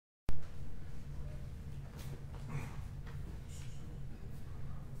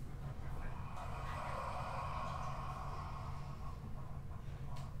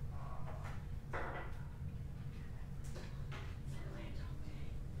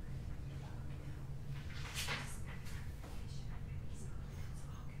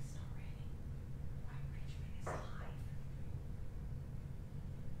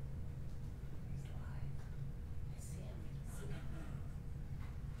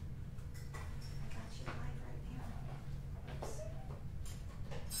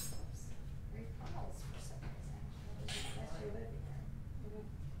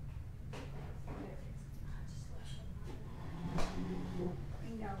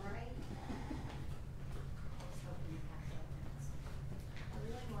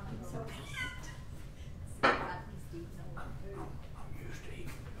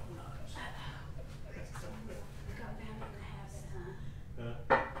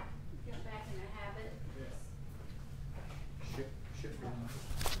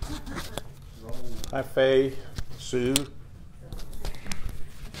Hi, Faye, Sue.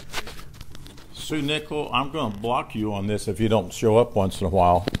 Sue Nickel, I'm going to block you on this if you don't show up once in a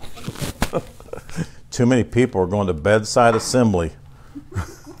while. Too many people are going to bedside assembly.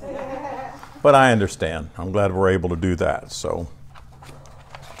 But I understand. I'm glad we're able to do that. So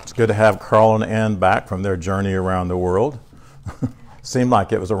it's good to have Carl and Ann back from their journey around the world. Seemed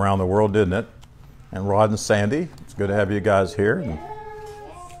like it was around the world, didn't it? And Rod and Sandy, it's good to have you guys here. And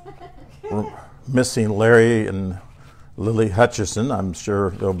we're missing Larry and Lily Hutchison. I'm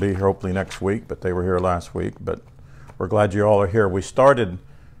sure they'll be here hopefully next week, but they were here last week. But we're glad you all are here. We started,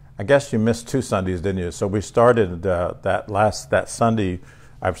 I guess you missed 2 Sundays, didn't you? So we started that Sunday,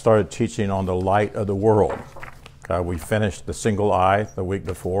 I've started teaching on the light of the world. We finished The Single Eye the week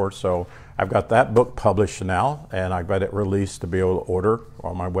before, so I've got that book published now, and I've got it released to be able to order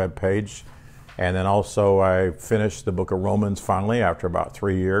on my webpage. And then also I finished the book of Romans finally after about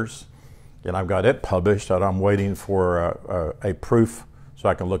 3 years. And I've got it published, and I'm waiting for a proof so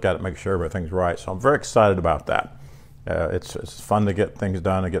I can look at it and make sure everything's right. So I'm very excited about that. It's fun to get things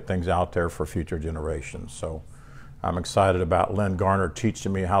done and get things out there for future generations. So I'm excited about Lynn Garner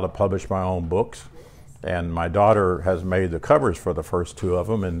teaching me how to publish my own books. And my daughter has made the covers for the first 2 of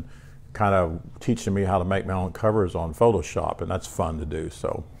them and kind of teaching me how to make my own covers on Photoshop, and that's fun to do.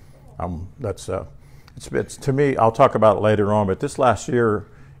 So it's to me, I'll talk about it later on, but this last year,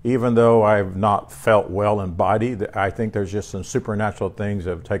 even though I've not felt well in body, I think there's just some supernatural things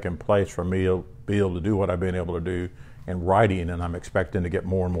that have taken place for me to be able to do what I've been able to do in writing, and I'm expecting to get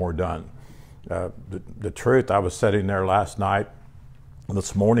more and more done. The truth, I was sitting there last night,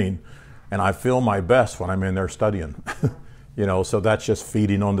 this morning, and I feel my best when I'm in there studying. So that's just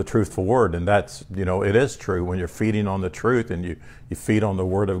feeding on the truthful word, and that's, it is true. When you're feeding on the truth and you feed on the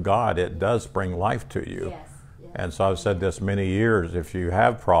word of God, it does bring life to you. Yes. And so I've said this many years, if you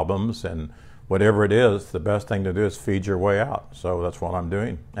have problems and whatever it is, the best thing to do is feed your way out. So that's what I'm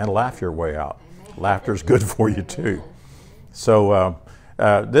doing. And laugh your way out. Laughter's good for you too. So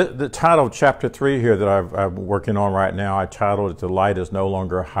the title of chapter 3 here that I'm working on right now, I titled it, The Light is No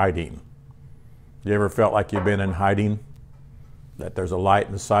Longer Hiding. You ever felt like you've been in hiding? That there's a light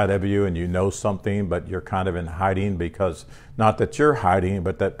inside of you and you know something, but you're kind of in hiding because, not that you're hiding,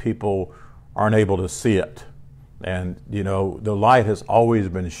 but that people aren't able to see it. And the light has always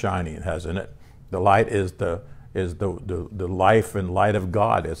been shining, hasn't it? The light is the life and light of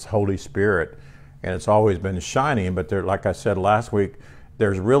God. It's Holy Spirit, and it's always been shining. But there, like I said last week,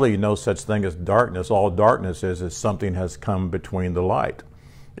 there's really no such thing as darkness. All darkness is something has come between the light.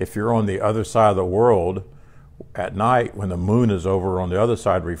 If you're on the other side of the world at night, when the moon is over on the other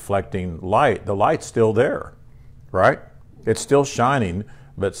side reflecting light, the light's still there, right? It's still shining.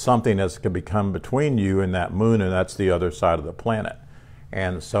 But something has become between you and that moon, and that's the other side of the planet.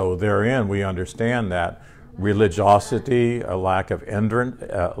 And so therein we understand that religiosity, a lack of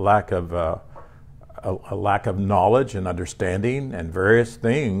a lack of knowledge and understanding and various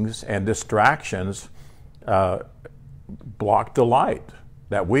things and distractions block the light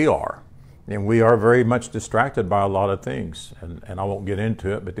that we are. And we are very much distracted by a lot of things. And I won't get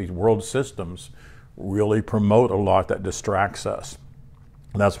into it, but these world systems really promote a lot that distracts us.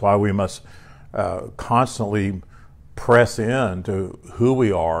 And that's why we must constantly press into who we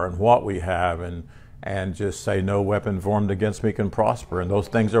are and what we have, and just say, no weapon formed against me can prosper. And those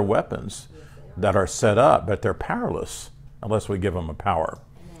things are weapons that are set up, but they're powerless unless we give them a power.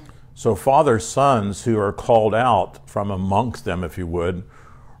 So fathers' sons who are called out from amongst them, if you would,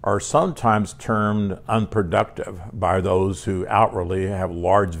 are sometimes termed unproductive by those who outwardly have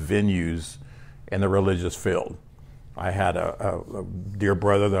large venues in the religious field. I had a dear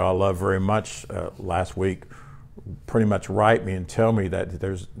brother that I love very much last week pretty much write me and tell me that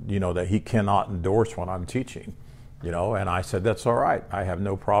there's, that he cannot endorse what I'm teaching, and I said, that's all right. I have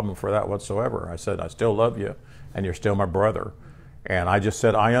no problem for that whatsoever. I said, I still love you and you're still my brother. And I just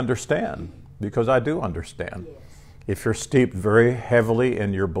said, I understand, because I do understand. Yes. If you're steeped very heavily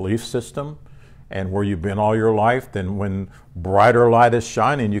in your belief system and where you've been all your life, then when brighter light is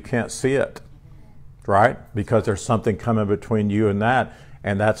shining, you can't see it. Right? Because there's something coming between you and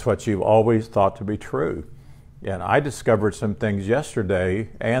that's what you've always thought to be true. And I discovered some things yesterday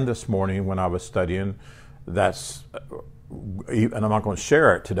and this morning when I was studying and I'm not going to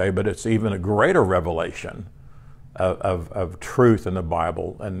share it today, but it's even a greater revelation of truth in the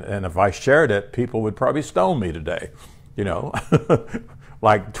Bible. And if I shared it, people would probably stone me today. You know,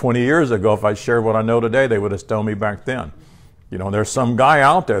 like 20 years ago, if I shared what I know today, they would have stoned me back then. You know, there's some guy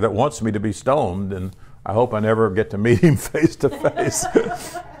out there that wants me to be stoned, and I hope I never get to meet him face to face.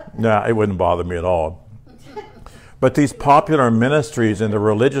 No, it wouldn't bother me at all. But these popular ministries in the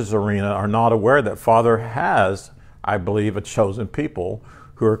religious arena are not aware that Father has, I believe, a chosen people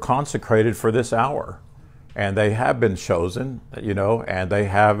who are consecrated for this hour. And they have been chosen, you know, and they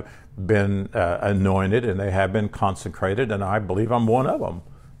have been anointed, and they have been consecrated, and I believe I'm one of them.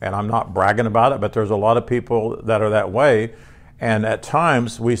 And I'm not bragging about it, but there's a lot of people that are that way. And at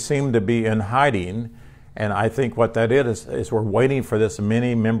times we seem to be in hiding. And I think what that is we're waiting for this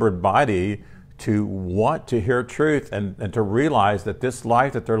many-membered body to want to hear truth and to realize that this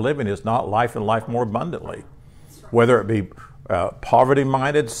life that they're living is not life and life more abundantly. Whether it be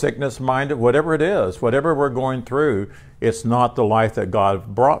poverty-minded, sickness-minded, whatever it is, whatever we're going through, it's not the life that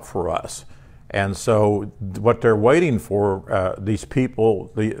God brought for us. And so what they're waiting for, these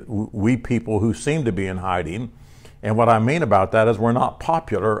people, we people who seem to be in hiding, and what I mean about that is we're not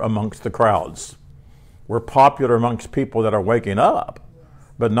popular amongst the crowds. We're popular amongst people that are waking up,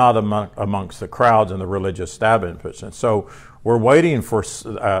 but not amongst the crowds and the religious establishments. And so we're waiting for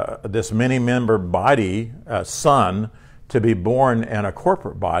this many-member body, son, to be born in a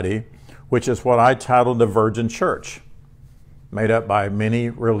corporate body, which is what I titled the Virgin Church, made up by many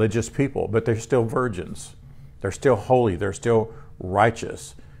religious people, but they're still virgins. They're still holy. They're still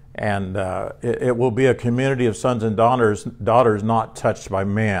righteous. And it will be a community of sons and daughters not touched by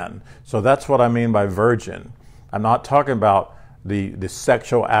man. So that's what I mean by virgin. I'm not talking about the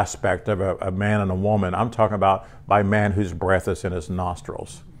sexual aspect of a man and a woman. I'm talking about by man whose breath is in his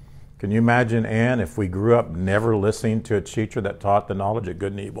nostrils. Can you imagine, Anne, if we grew up never listening to a teacher that taught the knowledge of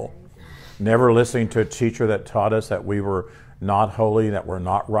good and evil? Never listening to a teacher that taught us that we were not holy, that we're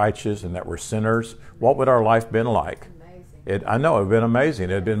not righteous, and that we're sinners? What would our life been like? I know it would have been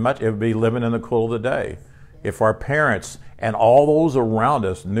amazing. It would be living in the cool of the day. If our parents and all those around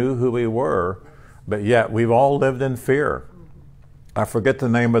us knew who we were, but yet we've all lived in fear. I forget the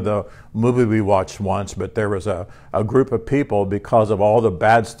name of the movie we watched once, but there was a group of people, because of all the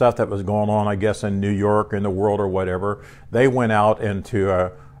bad stuff that was going on, I guess, in New York, in the world or whatever, they went out into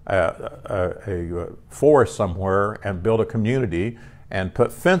a forest somewhere and built a community and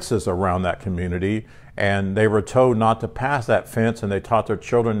put fences around that community. And they were told not to pass that fence, and they taught their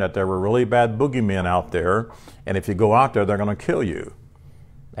children that there were really bad boogeymen out there, and if you go out there, they're going to kill you.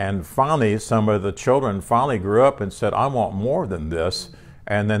 And finally, some of the children finally grew up and said, I want more than this.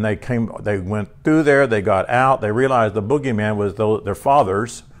 And then they went through there, they got out, they realized the boogeyman was their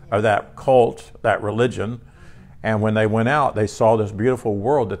fathers of that cult, that religion. And when they went out, they saw this beautiful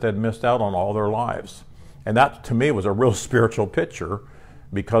world that they'd missed out on all their lives. And that, to me, was a real spiritual picture,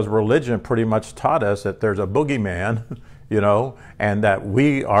 because religion pretty much taught us that there's a boogeyman, you know, and that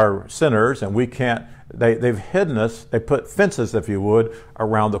we are sinners and we can't, they've hidden us, they put fences, if you would,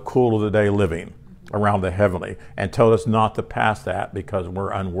 around the cool of the day living, around the heavenly, and told us not to pass that because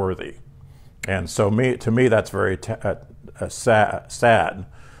we're unworthy. And so to me, that's very sad.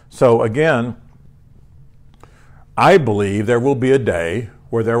 So again, I believe there will be a day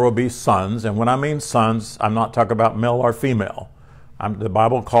where there will be sons, and when I mean sons, I'm not talking about male or female. The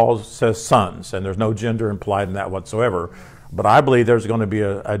Bible says sons, and there's no gender implied in that whatsoever. But I believe there's going to be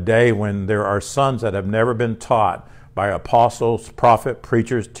a day when there are sons that have never been taught by apostles, prophets,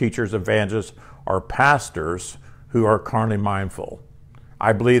 preachers, teachers, evangelists, or pastors who are carnally mindful.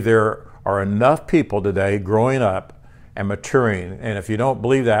 I believe there are enough people today growing up and maturing, and if you don't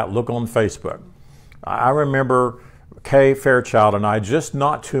believe that, look on Facebook. I remember Kay Fairchild and I, just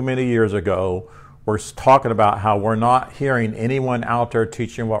not too many years ago, we're talking about how we're not hearing anyone out there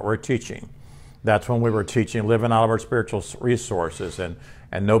teaching what we're teaching. That's when we were teaching living out of our spiritual resources and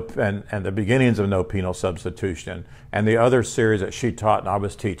the beginnings of no penal substitution and the other series that she taught and I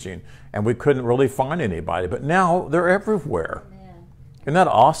was teaching. And we couldn't really find anybody. But now they're everywhere. Amen. Isn't that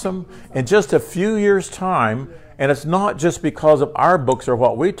awesome? In just a few years' time, and it's not just because of our books or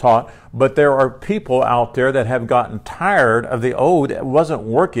what we taught, but there are people out there that have gotten tired of the old. It wasn't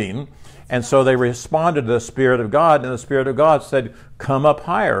working. And so they responded to the Spirit of God, and the Spirit of God said, come up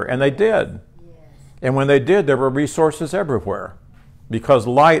higher. And they did. Yes. And when they did, there were resources everywhere, because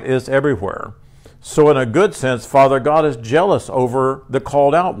light is everywhere. So in a good sense, Father God is jealous over the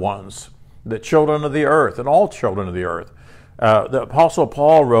called out ones, the children of the earth, and all children of the earth. The Apostle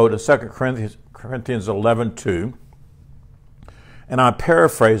Paul wrote in 2 Corinthians 11:2, and I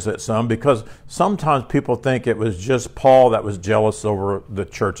paraphrase it some because sometimes people think it was just Paul that was jealous over the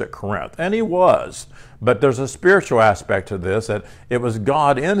church at Corinth. And he was. But there's a spiritual aspect to this, that it was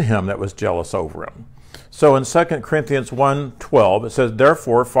God in him that was jealous over him. So in 2 Corinthians 1:12, it says,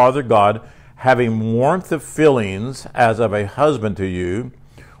 "Therefore, Father God, having warmth of feelings as of a husband to you,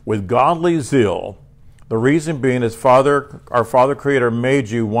 with godly zeal," the reason being is our Father Creator made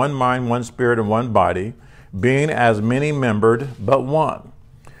you one mind, one spirit, and one body, being as many-membered, but one,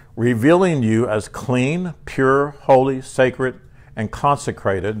 revealing you as clean, pure, holy, sacred, and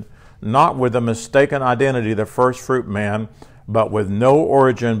consecrated, not with a mistaken identity, the first fruit man, but with no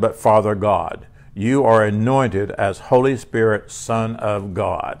origin but Father God. You are anointed as Holy Spirit, Son of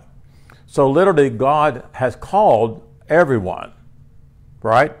God. So literally, God has called everyone,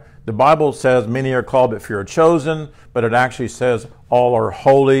 right? The Bible says many are called, but few are chosen, but it actually says all are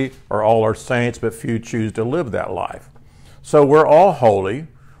holy or all are saints, but few choose to live that life. So we're all holy.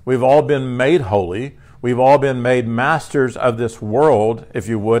 We've all been made holy. We've all been made masters of this world, if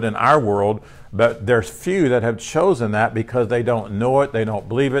you would, in our world, but there's few that have chosen that because they don't know it, they don't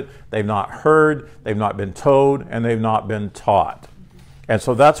believe it, they've not heard, they've not been told, and they've not been taught. And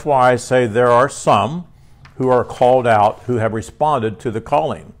so that's why I say there are some who are called out who have responded to the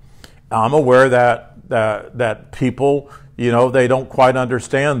calling. I'm aware that people, they don't quite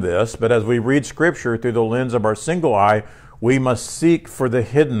understand this, but as we read Scripture through the lens of our single eye, we must seek for the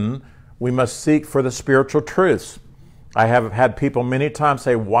hidden. We must seek for the spiritual truths. I have had people many times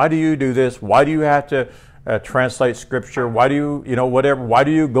say, "Why do you do this? Why do you have to translate Scripture? Why do you, whatever? Why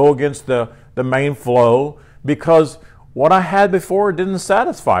do you go against the main flow?" Because what I had before didn't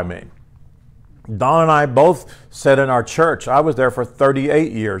satisfy me. Don and I both said in our church, I was there for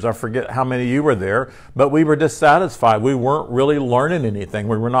 38 years. I forget how many you were there, but we were dissatisfied. We weren't really learning anything.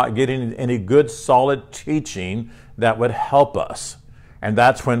 We were not getting any good, solid teaching that would help us. And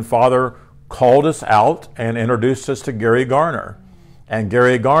that's when Father called us out and introduced us to Gary Garner. And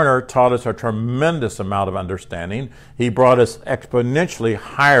Gary Garner taught us a tremendous amount of understanding. He brought us exponentially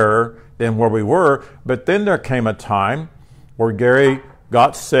higher than where we were. But then there came a time where Gary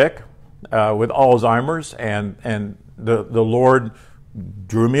got sick with Alzheimer's, and the Lord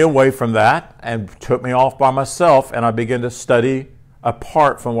drew me away from that and took me off by myself, and I began to study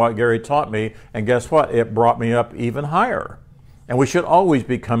apart from what Gary taught me. And guess what? It brought me up even higher. And we should always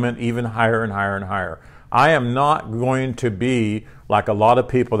be coming even higher and higher and higher. I am not going to be like a lot of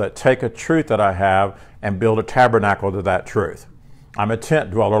people that take a truth that I have and build a tabernacle to that truth. I'm a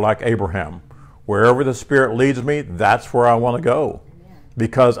tent dweller like Abraham. Wherever the Spirit leads me, that's where I want to go.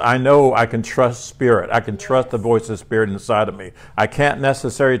 Because I know I can trust Spirit. I can trust the voice of Spirit inside of me. I can't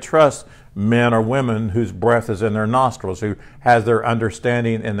necessarily trust men or women whose breath is in their nostrils, who has their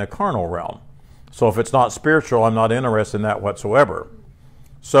understanding in the carnal realm. So if it's not spiritual, I'm not interested in that whatsoever.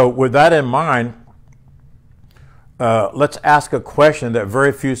 So with that in mind, let's ask a question that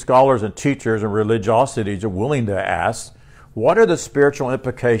very few scholars and teachers and religiosities are willing to ask. What are the spiritual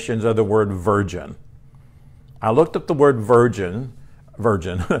implications of the word virgin? I looked up the word virgin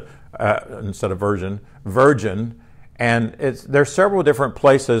instead of virgin, and there's several different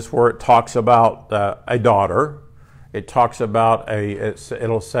places where it talks about a daughter. It talks about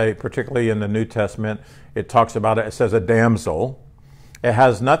it'll say, particularly in the New Testament, it talks about it says a damsel. It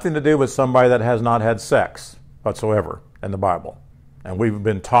has nothing to do with somebody that has not had sex whatsoever in the Bible. And we've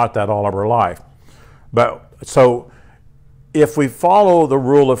been taught that all of our life. But so if we follow the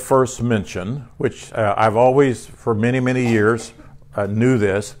rule of first mention, which I've always, for many, many years, knew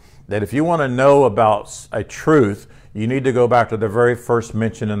this, that if you want to know about a truth, you need to go back to the very first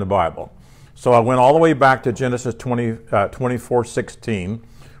mention in the Bible. So I went all the way back to Genesis 24:16,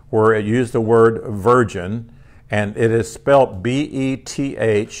 where it used the word virgin, and it is spelled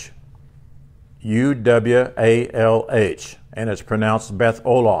Bethuwalh, and it's pronounced Beth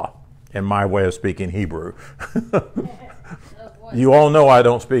Olah in my way of speaking Hebrew. You all know I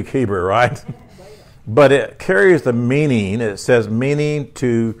don't speak Hebrew, right? But it carries the meaning, it says meaning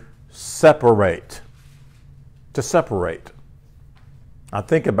to separate. To separate. Now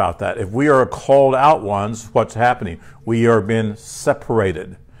think about that. If we are called out ones, what's happening? We are being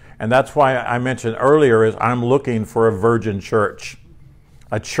separated. And that's why I mentioned earlier is I'm looking for a virgin church.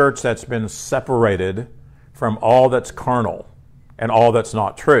 A church that's been separated from all that's carnal and all that's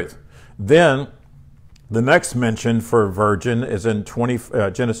not truth. Then the next mention for virgin is in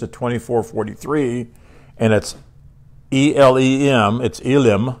Genesis 24:43, and it's E-L-E-M, it's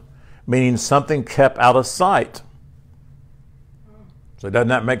Elim, meaning something kept out of sight. So doesn't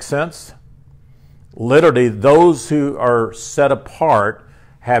that make sense? Literally, those who are set apart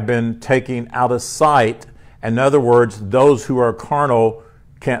have been taken out of sight. In other words, those who are carnal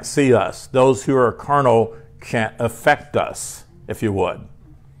can't see us. Those who are carnal can't affect us, if you would.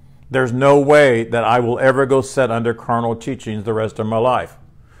 There's no way that I will ever go sit under carnal teachings the rest of my life.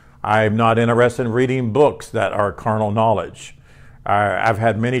 I'm not interested in reading books that are carnal knowledge. I've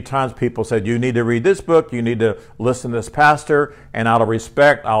had many times people said, you need to read this book, you need to listen to this pastor, and out of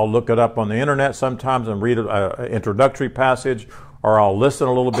respect, I'll look it up on the internet sometimes and read an introductory passage, or I'll listen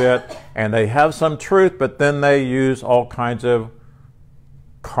a little bit, and they have some truth, but then they use all kinds of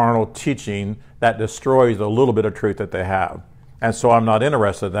carnal teaching that destroys the little bit of truth that they have. And so I'm not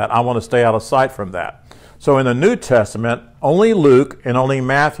interested in that. I want to stay out of sight from that. So in the New Testament, only Luke and only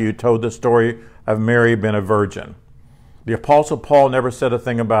Matthew told the story of Mary being a virgin. The Apostle Paul never said a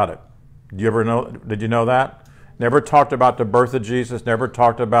thing about it. Did you know that? Never talked about the birth of Jesus, never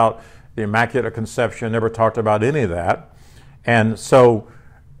talked about the Immaculate Conception, never talked about any of that. And so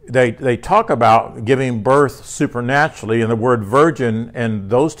they talk about giving birth supernaturally, and the word virgin in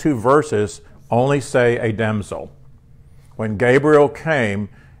those two verses only say a damsel. When Gabriel came,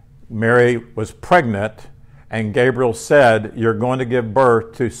 Mary was pregnant, and Gabriel said, you're going to give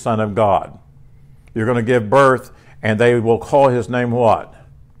birth to Son of God. You're going to give birth, and they will call his name what?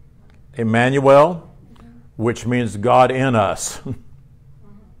 Emmanuel, which means God in us.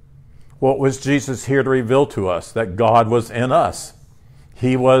 What was Jesus here to reveal to us? That God was in us.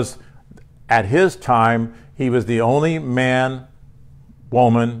 He was, at his time, he was the only man,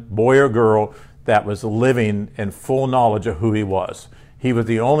 woman, boy or girl that was living in full knowledge of who he was. He was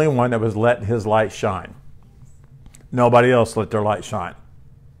the only one that was letting his light shine. Nobody else let their light shine.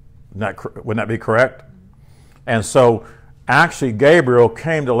 Wouldn't that be correct? And so actually Gabriel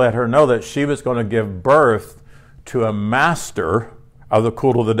came to let her know that she was going to give birth to a master of the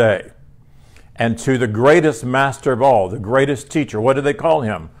cool of the day. And to the greatest master of all, the greatest teacher. What did they call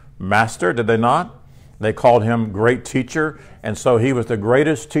him? Master, did they not? They called him great teacher. And so he was the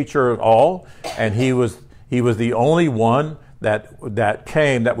greatest teacher of all. And he was the only one that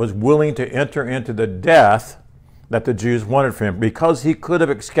came that was willing to enter into the death that the Jews wanted for him, because he could have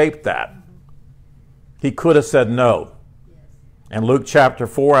escaped that. He could have said no. In Luke chapter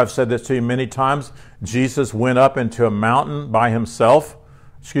 4, I've said this to you many times, Jesus went up into a mountain by himself.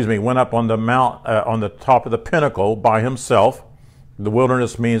 Went up on the mount, on the top of the pinnacle by himself. The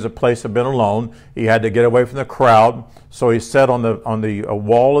wilderness means a place of being alone. He had to get away from the crowd. So he sat on the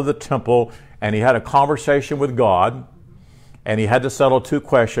wall of the temple, and he had a conversation with God. And he had to settle two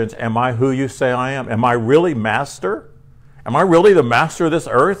questions. Am I who you say I am? Am I really master? Am I really the master of this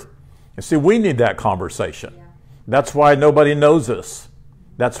earth? And see, we need that conversation. Yeah. That's why nobody knows us.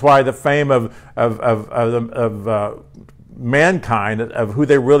 That's why the fame of mankind, of who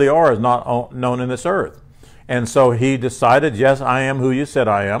they really are, is not known in this earth. And so he decided, yes, I am who you said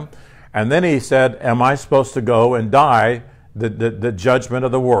I am. And then he said, am I supposed to go and die the judgment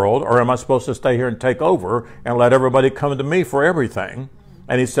of the world, or am I supposed to stay here and take over and let everybody come to me for everything?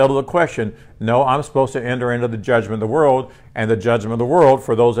 And he settled the question, no, I'm supposed to enter into the judgment of the world. And the judgment of the world,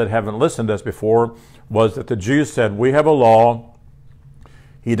 for those that haven't listened to us before, was that the Jews said, we have a law.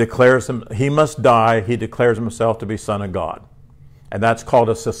 He declares him, he must die. He declares himself to be Son of God. And that's called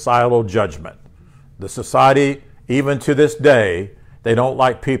a societal judgment. The society, even to this day, they don't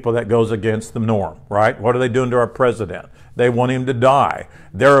like people that goes against the norm, right? What are they doing to our president? They want him to die.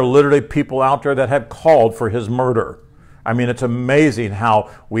 There are literally people out there that have called for his murder. I mean, it's amazing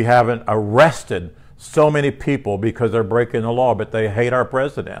how we haven't arrested so many people because they're breaking the law, but they hate our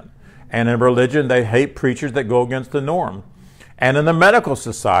president. And in religion, they hate preachers that go against the norm. And in the medical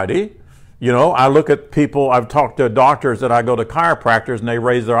society, you know, I look at people, I've talked to doctors that I go to chiropractors and they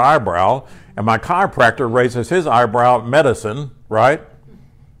raise their eyebrow, and my chiropractor raises his eyebrow at medicine, right?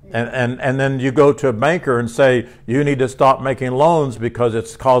 And then you go to a banker and say, you need to stop making loans because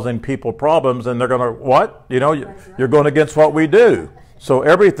it's causing people problems, and they're going to, what? You know, you're going against what we do. So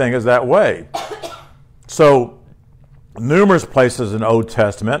everything is that way. So numerous places in the Old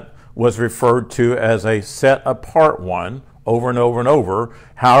Testament was referred to as a set apart one over and over and over.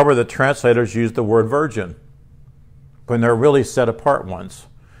 However, the translators use the word virgin when they're really set apart ones.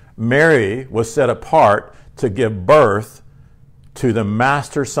 Mary was set apart to give birth to the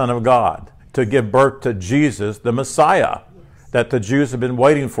Master Son of God, to give birth to Jesus, the Messiah, that the Jews have been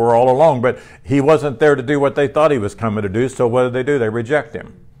waiting for all along. But he wasn't there to do what they thought he was coming to do, so what did they do? They reject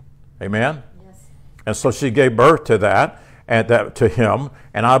him. Amen? Yes. And so she gave birth to that, and to him.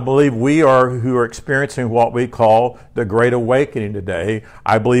 And I believe we are, who are experiencing what we call the Great Awakening today,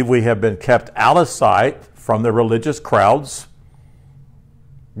 I believe we have been kept out of sight from the religious crowds.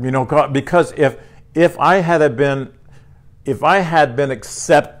 You know, because if I had been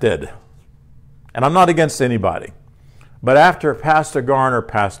accepted, and I'm not against anybody, but after Pastor Garner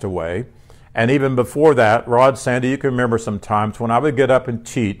passed away, And even before that, Rod, Sandy, you can remember some times when I would get up and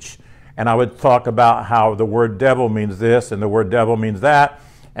teach, and I would talk about how the word devil means this and the word devil means that.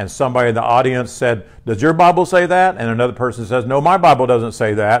 And somebody in the audience said, does your Bible say that? And another person says, no, my Bible doesn't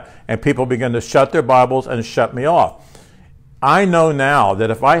say that. And people begin to shut their Bibles and shut me off. I know now that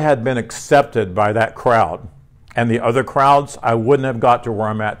if I had been accepted by that crowd and the other crowds, I wouldn't have got to where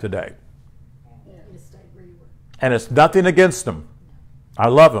I'm at today. And it's nothing against them. I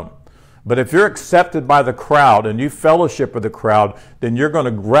love them. But if you're accepted by the crowd and you fellowship with the crowd, then you're going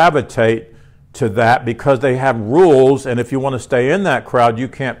to gravitate to that because they have rules, and if you want to stay in that crowd, you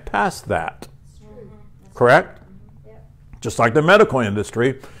can't pass that. Correct? Just like the medical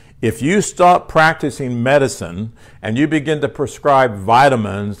industry, if you stop practicing medicine and you begin to prescribe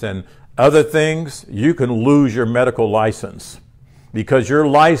vitamins and other things, you can lose your medical license because you're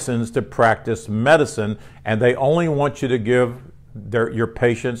licensed to practice medicine, and they only want you to give your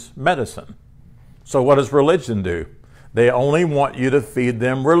patients medicine. So what does religion do? They only want you to feed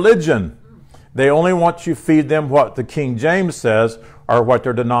them religion. They only want you to feed them what the King James says or what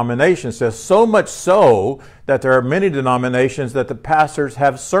their denomination says. So much so that there are many denominations that the pastors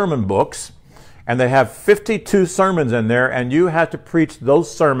have sermon books, and they have 52 sermons in there, and you have to preach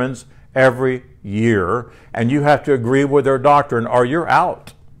those sermons every year, and you have to agree with their doctrine or you're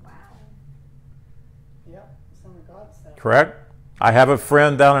out. Wow. Yep, some of God's stuff. Correct? I have a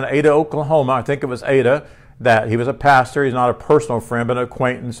friend down in Ada, Oklahoma. I think it was Ada, that he was a pastor. He's not a personal friend, but an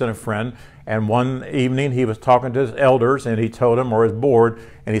acquaintance and a friend. And one evening he was talking to his elders, and he told them, or his board,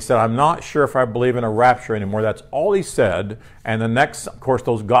 and he said, I'm not sure if I believe in a rapture anymore. That's all he said. And the next, of course,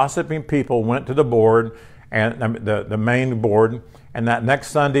 those gossiping people went to the board, and the main board, and that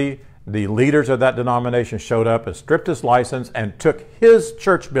next Sunday, the leaders of that denomination showed up and stripped his license and took his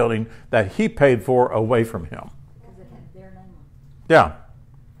church building that he paid for away from him. Yeah.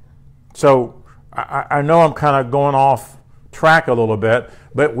 So I know I'm kind of going off track a little bit,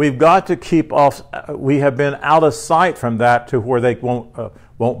 but we've got to keep off. We have been out of sight from that to where they won't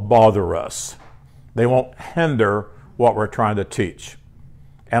bother us. They won't hinder what we're trying to teach.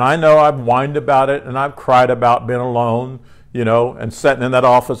 And I know I've whined about it, and I've cried about being alone, you know, and sitting in that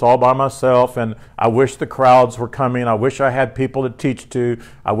office all by myself, and I wish the crowds were coming. I wish I had people to teach to.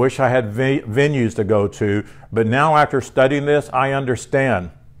 I wish I had venues to go to. But now after studying this, I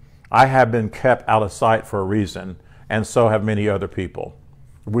understand I have been kept out of sight for a reason, and so have many other people.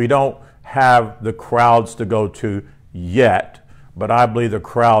 We don't have the crowds to go to yet, but I believe the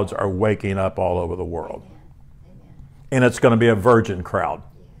crowds are waking up all over the world. Amen. And it's going to be a virgin crowd.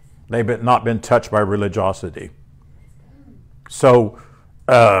 Yes. They've not been touched by religiosity. So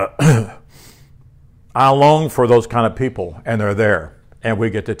I long for those kind of people, and they're there, and we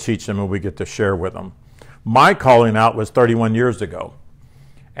get to teach them and we get to share with them. My calling out was 31 years ago,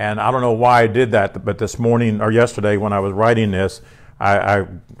 and I don't know why I did that, but this morning or yesterday when I was writing this, I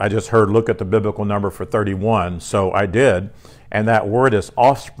just heard look at the biblical number for 31, so I did, and that word is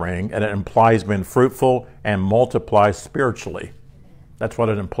offspring, and it implies being fruitful and multiply spiritually. That's what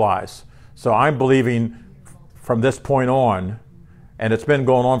it implies. So I'm believing from this point on, and it's been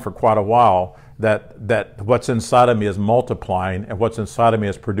going on for quite a while, that what's inside of me is multiplying, and what's inside of me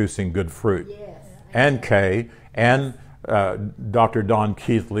is producing good fruit. Yes. And Kay, and Dr. Don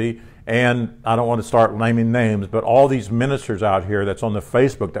Keithley, and I don't want to start naming names, but all these ministers out here that's on the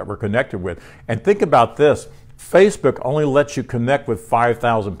Facebook that we're connected with. And think about this, Facebook only lets you connect with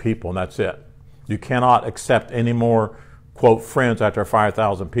 5,000 people, and that's it. You cannot accept any more, quote, friends after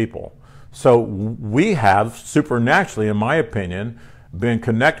 5,000 people. So we have, supernaturally, in my opinion, been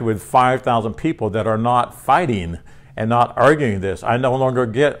connected with 5,000 people that are not fighting and not arguing this. I no longer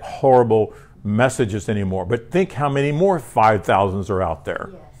get horrible messages anymore. But think how many more 5,000s are out there.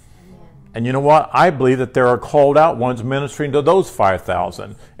 Yes. And you know what? I believe that there are called out ones ministering to those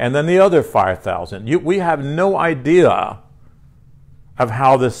 5,000 and then the other 5,000. We have no idea of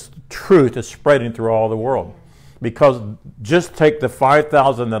how this truth is spreading through all the world. Because just take the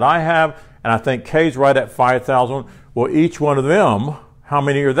 5,000 that I have, and I think Kay's right at 5,000. Well, each one of them, how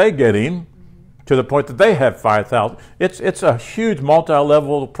many are they getting to the point that they have 5,000? It's a huge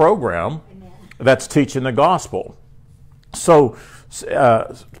multi-level program that's teaching the gospel. So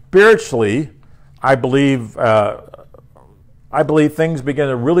spiritually, I believe things begin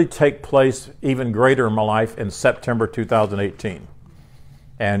to really take place even greater in my life in September 2018.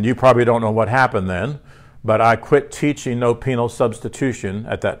 And you probably don't know what happened then. But I quit teaching No Penal Substitution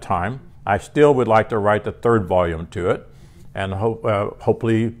at that time. I still would like to write the third volume to it, and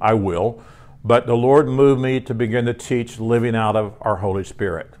hopefully I will. But the Lord moved me to begin to teach living out of our Holy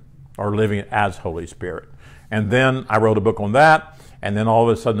Spirit, or living as Holy Spirit. And then I wrote a book on that, And then all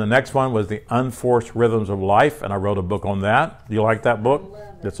of a sudden the next one was The Unforced Rhythms of Life, and I wrote a book on that. Do you like that book?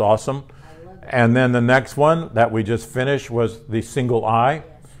 It's awesome. And then the next one that we just finished was The Single Eye.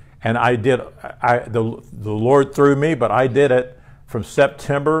 And the Lord through me, but I did it from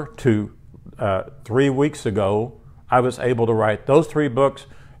September to 3 weeks ago. I was able to write those 3 books,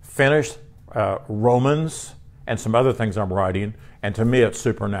 finish Romans, and some other things I'm writing. And to me, it's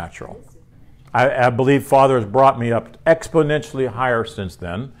supernatural. I believe Father has brought me up exponentially higher since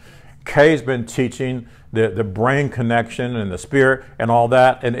then. Kay's been teaching the brain connection and the spirit and all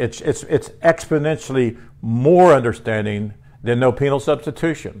that, and it's exponentially more understanding than no penal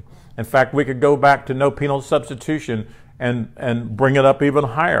substitution. In fact, we could go back to no penal substitution and bring it up even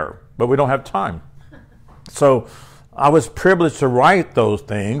higher, but we don't have time. So I was privileged to write those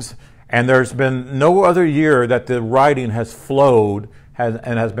things, and there's been no other year that the writing has flowed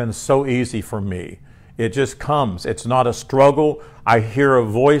and has been so easy for me. It just comes. It's not a struggle. I hear a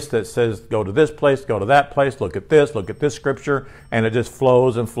voice that says, go to this place, go to that place, look at this scripture, and it just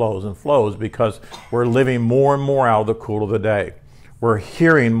flows and flows and flows because we're living more and more out of the cool of the day. We're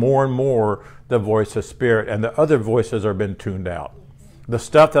hearing more and more the voice of Spirit, and the other voices are being tuned out. The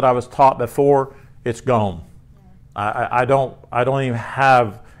stuff that I was taught before, it's gone. I don't even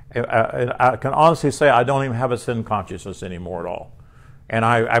have, I can honestly say I don't even have a sin consciousness anymore at all. And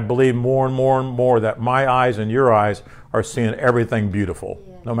I believe more and more and more that my eyes and your eyes are seeing everything beautiful.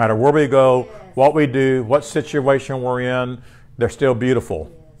 Yes. No matter where we go, yes, what we do, what situation we're in, they're still beautiful.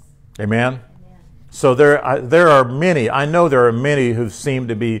 Yes. Amen? Amen? So there are many, I know there are many who seem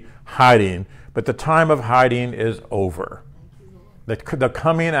to be hiding, but the time of hiding is over. The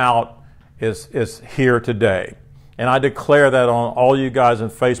coming out is here today. And I declare that on all you guys on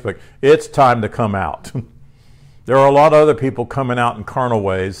Facebook. It's time to come out. There are a lot of other people coming out in carnal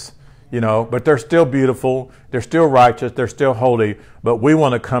ways, but they're still beautiful, they're still righteous, they're still holy, but we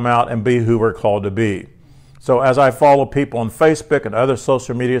want to come out and be who we're called to be. So as I follow people on Facebook and other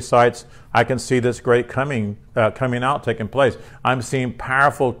social media sites, I can see this great coming out taking place. I'm seeing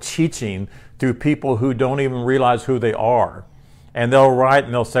powerful teaching through people who don't even realize who they are. And they'll write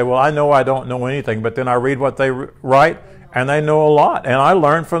and they'll say, well, I know I don't know anything, but then I read what they write and they know a lot, and I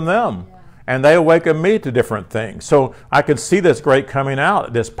learn from them. And they awaken me to different things. So I can see this great coming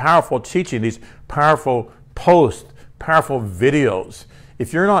out, this powerful teaching, these powerful posts, powerful videos.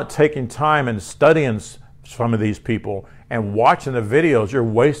 If you're not taking time and studying some of these people and watching the videos, you're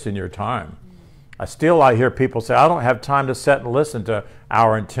wasting your time. I hear people say, I don't have time to sit and listen to an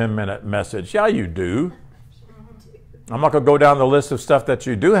hour and 10-minute message. Yeah, you do. I'm not going to go down the list of stuff that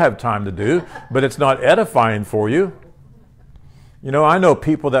you do have time to do, but it's not edifying for you. I know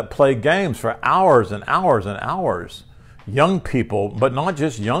people that play games for hours and hours and hours. Young people, but not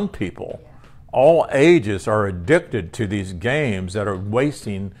just young people. All ages are addicted to these games that are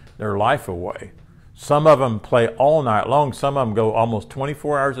wasting their life away. Some of them play all night long. Some of them go almost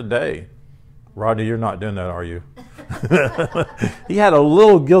 24 hours a day. Rodney, you're not doing that, are you? He had a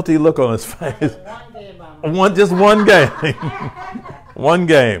little guilty look on his face. Just one game. One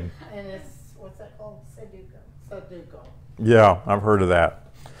game. What's that called? Sudoku. Yeah, I've heard of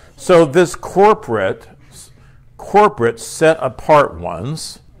that. So this corporate set apart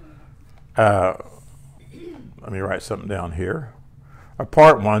ones, let me write something down here.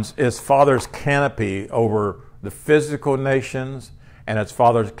 Apart ones is Father's canopy over the physical nations, and it's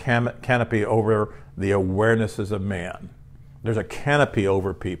Father's canopy over the awarenesses of man. There's a canopy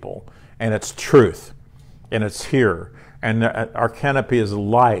over people, and it's truth, and it's here. And our canopy is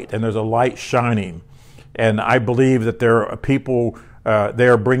light, and there's a light shining. And I believe that there are people, they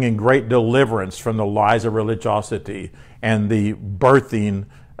are bringing great deliverance from the lies of religiosity and the birthing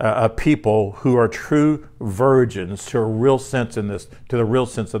of people who are true virgins to the real sense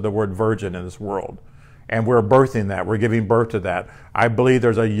of the word virgin in this world. And we're birthing that. We're giving birth to that. I believe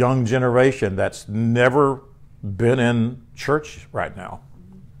there's a young generation that's never been in church right now.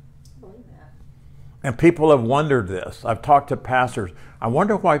 And people have wondered this. I've talked to pastors. I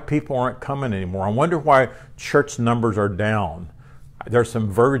wonder why people aren't coming anymore. I wonder why church numbers are down. There's some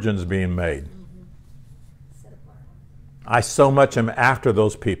virgins being made. I so much am after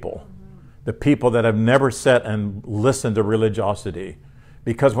those people. The people that have never sat and listened to religiosity.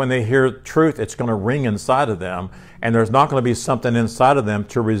 Because when they hear truth, it's going to ring inside of them. And there's not going to be something inside of them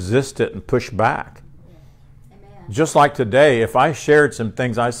to resist it and push back. Amen. Just like today, if I shared some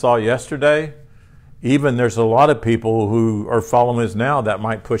things I saw yesterday, even there's a lot of people who are following us now that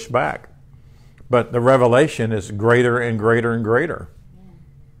might push back. But the revelation is greater and greater and greater.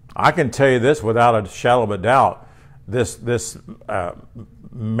 I can tell you this without a shadow of a doubt. This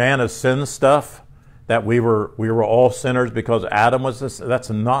man of sin stuff that we were all sinners because Adam was this. That's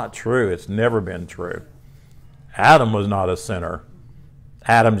not true. It's never been true. Adam was not a sinner.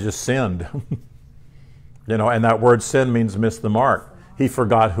 Adam just sinned. And that word sin means miss the mark. He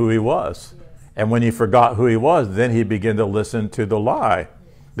forgot who he was. And when he forgot who he was, then he began to listen to the lie,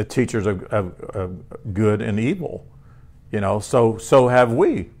 the teachers of good and evil. So have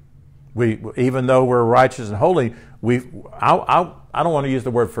we. We, even though we're righteous and holy, I don't want to use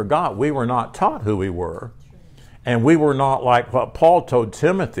the word forgot. We were not taught who we were. And we were not like what Paul told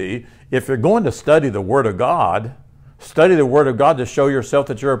Timothy. If you're going to study the Word of God, study the Word of God to show yourself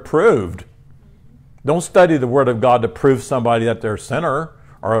that you're approved. Don't study the Word of God to prove somebody that they're a sinner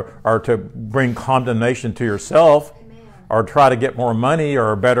or to bring condemnation to yourself. Amen. Or try to get more money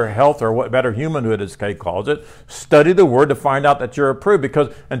or better health or what better humanhood, as Kate calls it. Study the Word to find out that you're approved,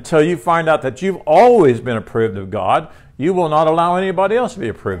 because until you find out that you've always been approved of God, you will not allow anybody else to be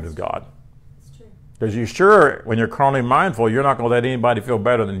approved of God. Because you sure, when you're carnally mindful, you're not going to let anybody feel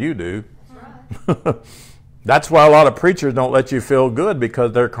better than you do. That's right. That's why a lot of preachers don't let you feel good,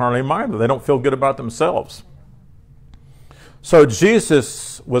 because they're carnally mindful. They don't feel good about themselves. So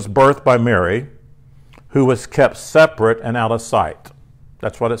Jesus was birthed by Mary, who was kept separate and out of sight.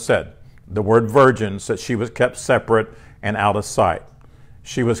 That's what it said. The word virgin said she was kept separate and out of sight.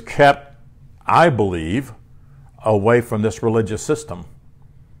 She was kept, I believe, away from this religious system.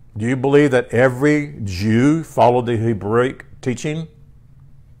 Do you believe that every Jew followed the Hebraic teaching?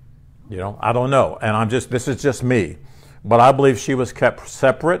 I don't know. And this is just me. But I believe she was kept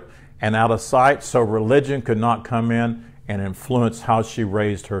separate and out of sight, so religion could not come in and influence how she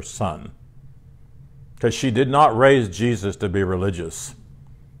raised her son. Because she did not raise Jesus to be religious.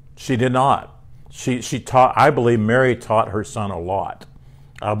 She did not. She taught, I believe Mary taught her son a lot.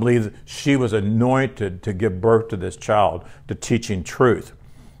 I believe she was anointed to give birth to this child, to teaching truth.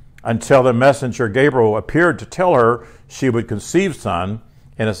 Until the messenger Gabriel appeared to tell her she would conceive son,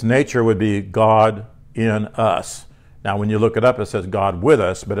 and its nature would be God in us. Now, when you look it up, it says God with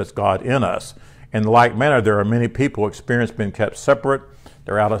us, but it's God in us. In like manner, there are many people who experience being kept separate.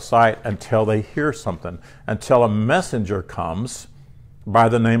 They're out of sight until they hear something, until a messenger comes by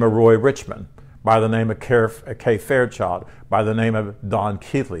the name of Roy Richmond, by the name of Kay Fairchild, by the name of Don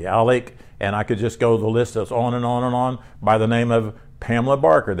Keithley, Alec, and I could just go, the list goes on and on and on, by the name of Pamela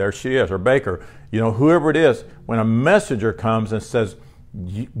Barker, there she is, or Baker. Whoever it is, when a messenger comes and says,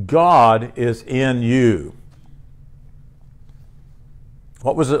 God is in you.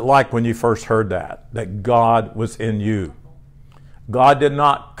 What was it like when you first heard that God was in you? God did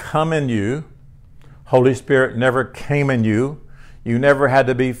not come in you. Holy Spirit never came in you. You never had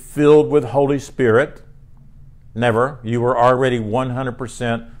to be filled with Holy Spirit. Never. You were already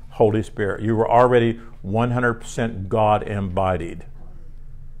 100% Holy Spirit. You were already 100% God embodied.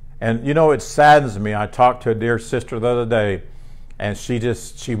 And it saddens me. I talked to a dear sister the other day, and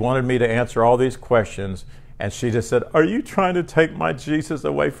she wanted me to answer all these questions, and she just said, "Are you trying to take my Jesus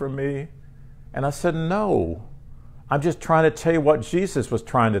away from me?" And I said, "No. I'm just trying to tell you what Jesus was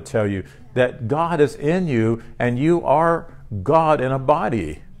trying to tell you, that God is in you and you are God in a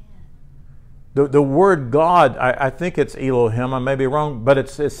body." The word God, I think it's Elohim, I may be wrong, but it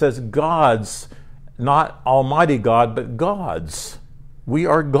says God's, not Almighty God, but God's. We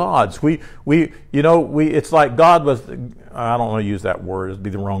are God's. It's like God was, I don't want to use that word, it'd be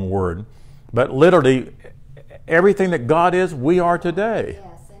the wrong word, but literally everything that God is, we are today.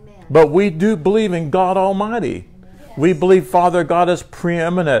 Yes, amen. But we do believe in God Almighty. Yes. We believe Father God is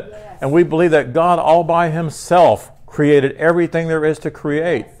preeminent, yes. And we believe that God all by Himself created everything there is to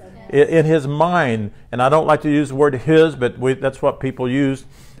create. Yes, in His mind, and I don't like to use the word His, but that's what people use,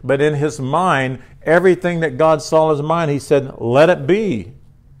 but in His mind, everything that God saw in His mind, He said, let it be.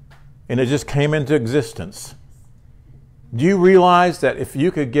 And it just came into existence. Do you realize that if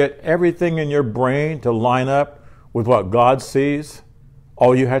you could get everything in your brain to line up with what God sees,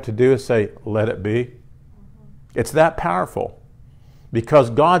 all you have to do is say, let it be? It's that powerful. Because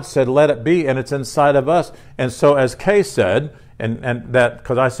God said, let it be, and it's inside of us. And so as Kay said, and that,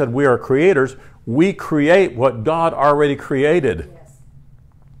 because I said we are creators, we create what God already created. Yes.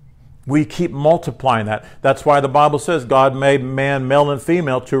 We keep multiplying that. That's why the Bible says God made man, male and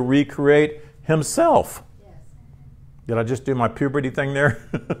female, to recreate Himself. Yes. Did I just do my puberty thing there?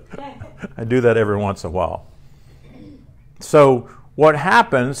 I do that every once in a while. So what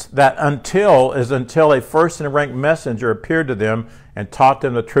happens until a first-in-rank messenger appeared to them and taught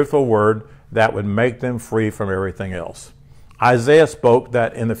them the truthful word that would make them free from everything else. Isaiah spoke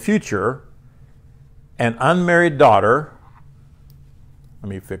that in the future, an unmarried daughter, let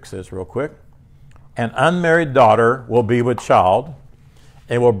me fix this real quick, an unmarried daughter will be with child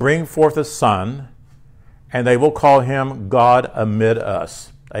and will bring forth a son, and they will call him God amid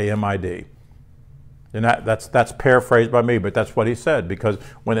us, A-M-I-D. And that's paraphrased by me, but that's what he said, because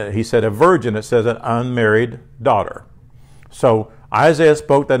when he said a virgin, it says an unmarried daughter. So Isaiah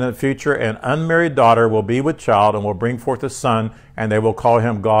spoke that in the future, an unmarried daughter will be with child and will bring forth a son, and they will call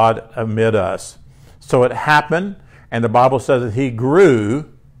him God amid us. So it happened, and the Bible says that he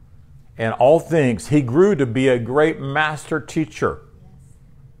grew in all things. He grew to be a great master teacher.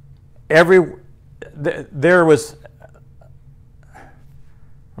 There was,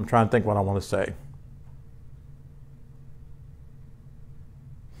 I'm trying to think what I want to say.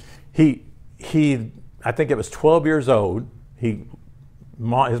 I think it was 12 years old. His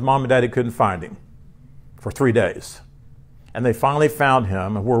mom and daddy couldn't find him for 3 days. And they finally found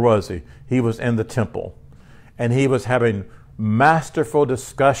him. And where was he? He was in the temple. And he was having masterful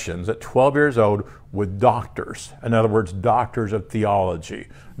discussions at 12 years old with doctors. In other words, doctors of theology,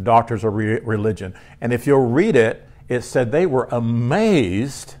 doctors of religion. And if you'll read it, it said they were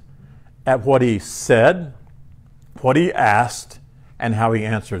amazed at what he said, what he asked, and how he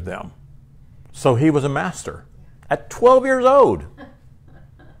answered them. So he was a master at 12 years old.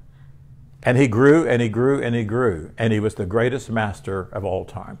 And he grew and he grew and he grew. And he was the greatest master of all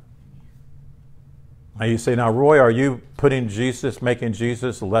time. Now you say, now Roy, are you putting Jesus, making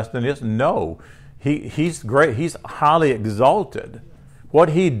Jesus less than this? No. He's great. He's highly exalted. What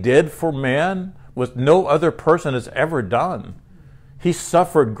he did for man was no other person has ever done. He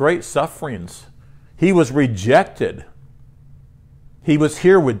suffered great sufferings. He was rejected. He was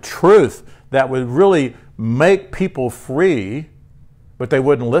here with truth that would really make people free, but they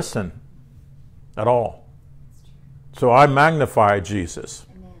wouldn't listen at all. So I magnify Jesus.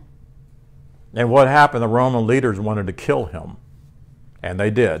 Amen. And what happened? The Roman leaders wanted to kill him. And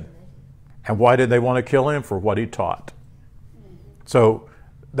they did. And why did they want to kill him? For what he taught. So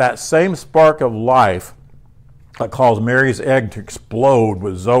that same spark of life that caused Mary's egg to explode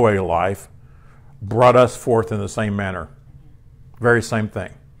with Zoe life brought us forth in the same manner. Very same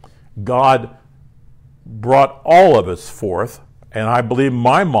thing. God brought all of us forth, and I believe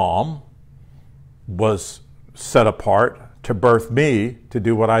my mom was set apart to birth me to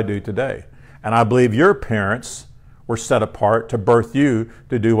do what I do today. And I believe your parents were set apart to birth you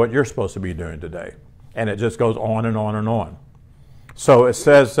to do what you're supposed to be doing today. And it just goes on and on and on. So it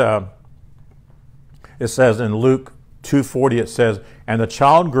says in Luke 2:40, it says, and the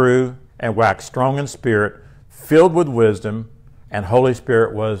child grew and waxed strong in spirit, filled with wisdom, and Holy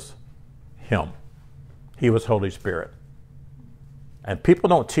Spirit was him. He was Holy Spirit. And people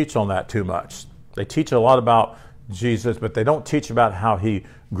don't teach on that too much. They teach a lot about Jesus, but they don't teach about how he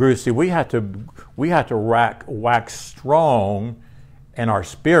grew. See, we have to wax strong in our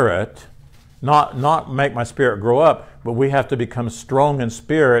spirit, not make my spirit grow up, but we have to become strong in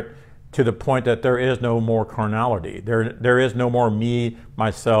spirit to the point that there is no more carnality. There is no more me,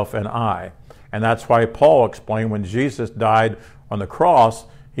 myself, and I. And that's why Paul explained when Jesus died on the cross,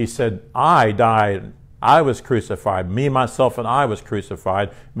 he said, I died, I was crucified. Me, myself, and I was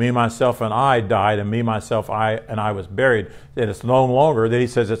crucified. Me, myself, and I died, and me, myself, I was buried. And it's no longer, then he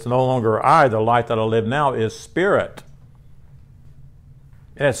says, it's no longer I, the life that I live now is spirit.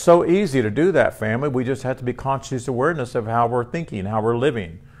 And it's so easy to do that, family. We just have to be conscious awareness of how we're thinking, how we're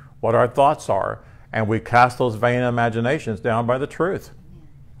living, what our thoughts are. And we cast those vain imaginations down by the truth.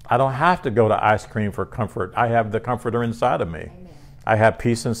 I don't have to go to ice cream for comfort. I have the comforter inside of me. Amen. I have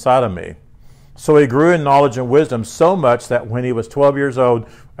peace inside of me. So he grew in knowledge and wisdom so much that when he was 12 years old,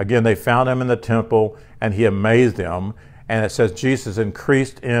 again, they found him in the temple and he amazed them. And it says Jesus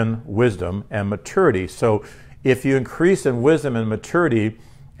increased in wisdom and maturity. So if you increase in wisdom and maturity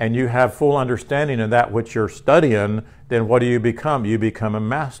and you have full understanding of that which you're studying, then what do you become? You become a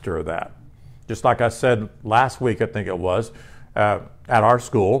master of that. Just like I said last week, I think it was, at our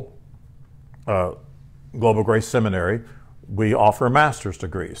school, Global Grace Seminary, we offer master's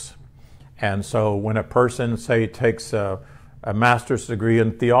degrees. And so when a person, say, takes a master's degree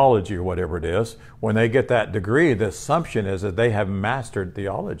in theology or whatever it is, when they get that degree, the assumption is that they have mastered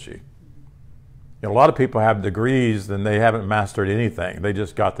theology. You know, a lot of people have degrees and they haven't mastered anything. They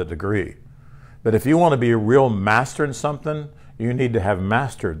just got the degree. But if you want to be a real master in something, you need to have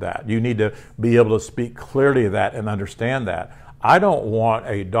mastered that. You need to be able to speak clearly of that and understand that. I don't want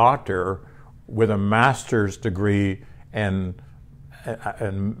a doctor with a master's degree in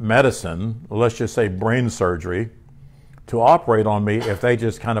medicine, let's just say brain surgery, to operate on me if they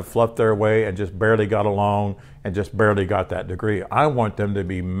just kind of fluffed their way and just barely got along and just barely got that degree. I want them to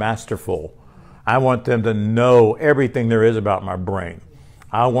be masterful. I want them to know everything there is about my brain.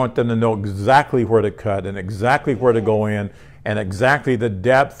 I want them to know exactly where to cut and exactly where to go in and exactly the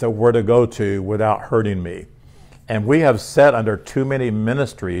depth of where to go to without hurting me. And we have sat under too many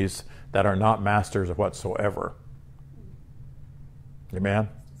ministries that are not masters whatsoever. Amen?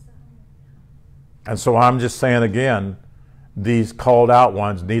 And so I'm just saying again, these called out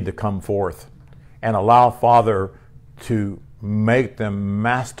ones need to come forth and allow Father to make them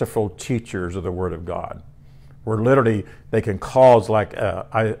masterful teachers of the Word of God. Where literally they can cause, like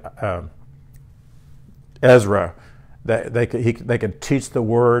Ezra, that they can teach the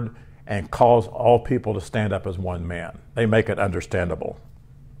Word and cause all people to stand up as one man. They make it understandable.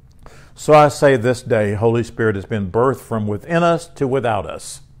 So I say this day, Holy Spirit has been birthed from within us to without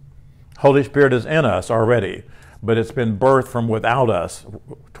us. Holy Spirit is in us already, but it's been birthed from without us,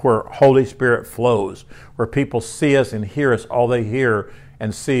 where Holy Spirit flows, where people see us and hear us. All they hear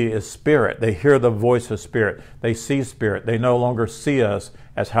and see is Spirit. They hear the voice of Spirit. They see Spirit. They no longer see us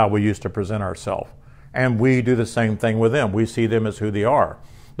as how we used to present ourselves. And we do the same thing with them. We see them as who they are.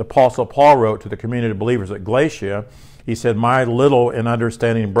 The Apostle Paul wrote to the community of believers at Galatia, he said, "My little and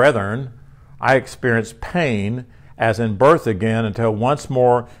understanding brethren, I experience pain as in birth again, until once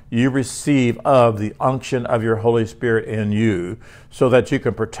more you receive of the unction of your Holy Spirit in you, so that you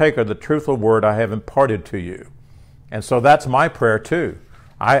can partake of the truthful word I have imparted to you." And so that's my prayer too.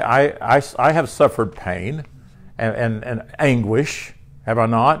 I have suffered pain and anguish, have I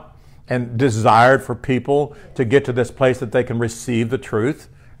not? And desired for people to get to this place that they can receive the truth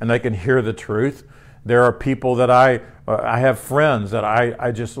and they can hear the truth. There are people that I have friends that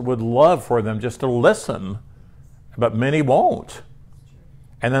I just would love for them just to listen, but many won't.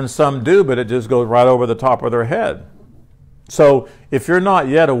 And then some do, but it just goes right over the top of their head. So if you're not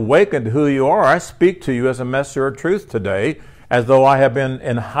yet awakened to who you are, I speak to you as a messenger of truth today, as though I have been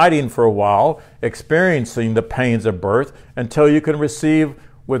in hiding for a while, experiencing the pains of birth, until you can receive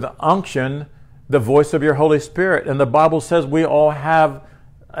with unction the voice of your Holy Spirit. And the Bible says we all have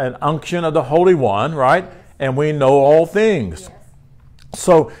an unction of the Holy One, right? And we know all things. Yes.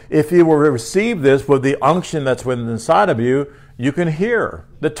 So if you will receive this with the unction that's within inside of you, you can hear.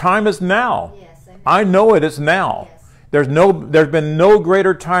 The time is now. Yes, I know it is now. Yes. There's been no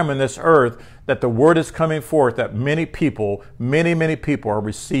greater time on this earth that the word is coming forth, that many people, many people are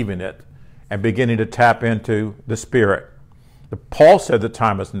receiving it and beginning to tap into the Spirit. Paul said the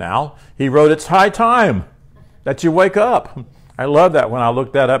time is now. He wrote, "It's high time that you wake up." I love that when I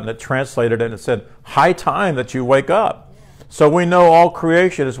looked that up and it translated it and it said, "High time that you wake up." So we know all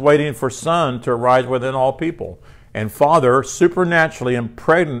creation is waiting for Son to arise within all people. And Father supernaturally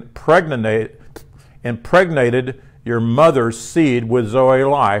impregnated your mother's seed with Zoe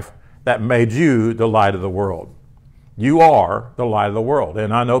life that made you the light of the world. You are the light of the world.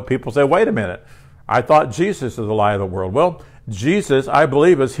 And I know people say, wait a minute, I thought Jesus is the light of the world. Well, Jesus, I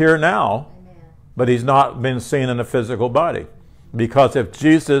believe, is here now, but he's not been seen in a physical body. Because if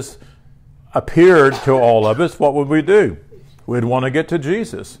Jesus appeared to all of us, what would we do? We'd want to get to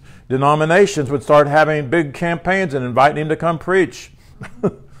Jesus. Denominations would start having big campaigns and inviting him to come preach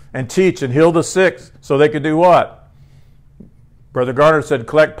and teach and heal the sick, so they could do what? Brother Garner said,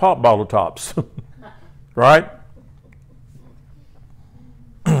 collect pop bottle tops. Right?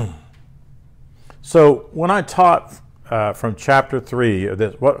 So when I taught from chapter 3 of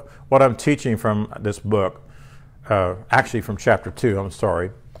this, what I'm teaching from this book, actually from chapter 2, I'm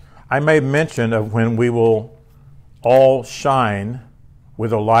sorry, I made mention of when we will all shine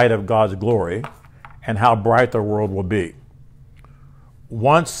with the light of God's glory and how bright the world will be.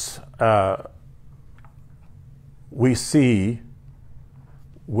 Once we see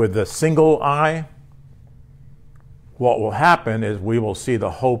with the single eye, what will happen is we will see the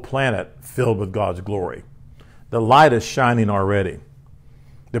whole planet filled with God's glory. The light is shining already.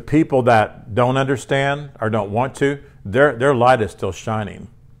 The people that don't understand or don't want to, their light is still shining.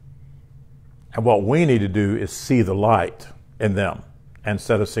 And what we need to do is see the light in them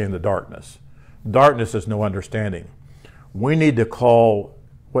instead of seeing the darkness. Darkness is no understanding. We need to call,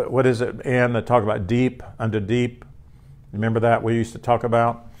 what is it, Ann, that talk about deep unto deep? Remember that we used to talk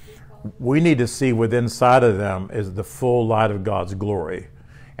about? We need to see within inside of them is the full light of God's glory.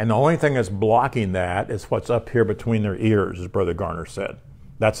 And the only thing that's blocking that is what's up here between their ears, as Brother Garner said.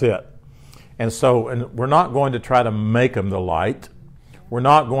 That's it. And so we're not going to try to make them the light. We're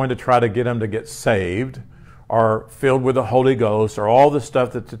not going to try to get them to get saved or filled with the Holy Ghost or all the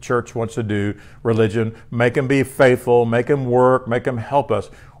stuff that the church wants to do, religion, make them be faithful, make them work, make them help us.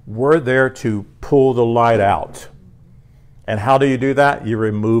 We're there to pull the light out. And how do you do that? You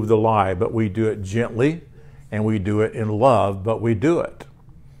remove the lie, but we do it gently and we do it in love, but we do it.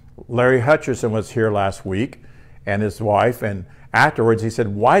 Larry Hutcherson was here last week and his wife, and afterwards he said,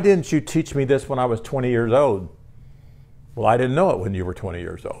 why didn't you teach me this when I was 20 years old? Well, I didn't know it when you were 20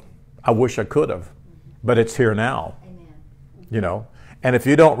 years old. I wish I could have, but it's here now. Amen. You know, and if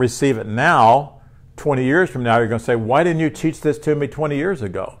you don't receive it now, 20 years from now, you're going to say, why didn't you teach this to me 20 years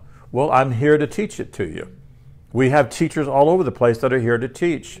ago? Well, I'm here to teach it to you. We have teachers all over the place that are here to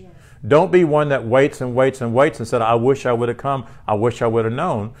teach. Yes. Don't be one that waits and waits and waits and said, I wish I would have come. I wish I would have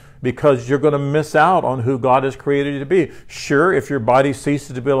known, because you're going to miss out on who God has created you to be. Sure, if your body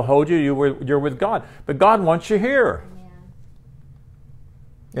ceases to be able to hold you, you're with God. But God wants you here.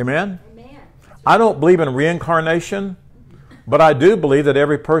 Amen. Amen? Amen. I don't believe in reincarnation, but I do believe that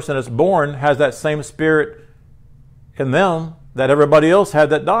every person that's born has that same spirit in them that everybody else had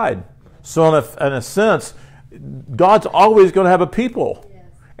that died. So in a sense, God's always going to have a people. Yes.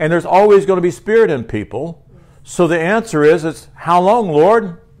 And there's always going to be spirit in people. Yes. So the answer is, it's how long, Lord?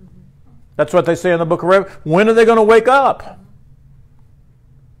 Mm-hmm. That's what they say in the book of Revelation. When are they going to wake up? Mm-hmm.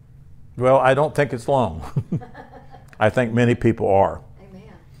 Well, I don't think it's long. I think many people are. Amen.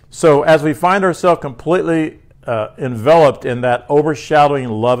 So as we find ourselves completely enveloped in that overshadowing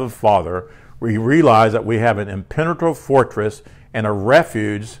love of Father, we realize that we have an impenetrable fortress and a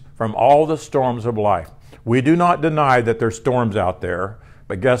refuge from all the storms of life. We do not deny that there's storms out there,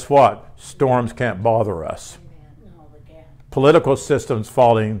 but guess what? Storms can't bother us. Amen. No, they can't. Political systems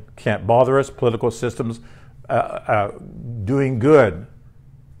falling can't bother us. Political systems doing good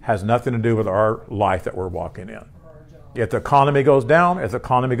has nothing to do with our life that we're walking in. If the economy goes down, if the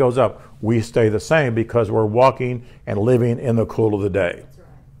economy goes up, we stay the same because we're walking and living in the cool of the day. That's right.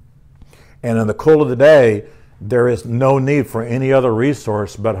 And in the cool of the day, there is no need for any other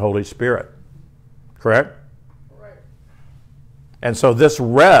resource but Holy Spirit. Correct? Right. And so this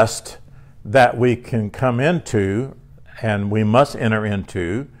rest that we can come into and we must enter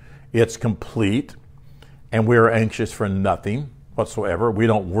into, it's complete, and we are anxious for nothing whatsoever. We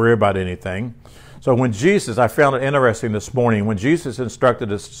don't worry about anything. So when Jesus, I found it interesting this morning, when Jesus instructed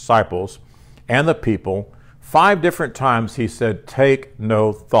his disciples and the people, 5 different times he said, take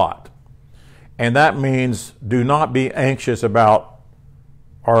no thought. And that means do not be anxious about,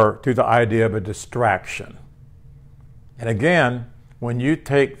 or to the idea of a distraction. And again, when you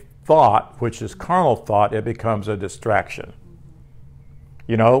take thought, which is carnal thought, it becomes a distraction.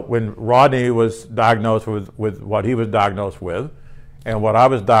 You know, when Rodney was diagnosed with what he was diagnosed with, and what I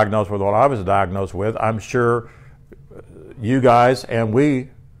was diagnosed with, I'm sure you guys and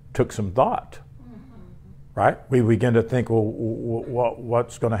we took some thought, right? We begin to think, well,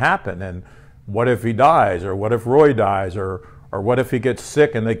 what's going to happen? And what if he dies? Or what if Roy dies? Or what if he gets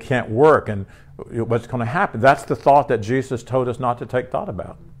sick and they can't work? And what's going to happen? That's the thought that Jesus told us not to take thought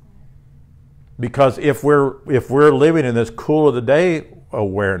about. Because if we're living in this cool of the day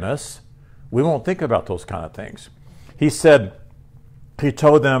awareness, we won't think about those kind of things. He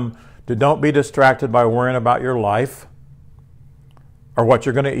told them to don't be distracted by worrying about your life or what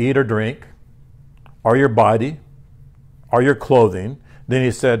you're going to eat or drink or your body or your clothing. Then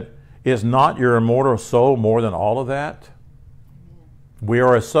he said, is not your immortal soul more than all of that? We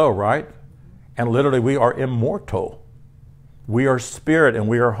are a soul, right? And literally we are immortal. We are spirit and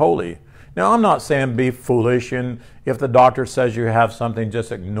we are holy. Now I'm not saying be foolish, and if the doctor says you have something,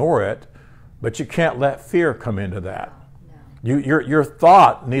 just ignore it, but you can't let fear come into that. Your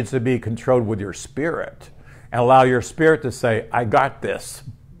thought needs to be controlled with your spirit and allow your spirit to say, I got this.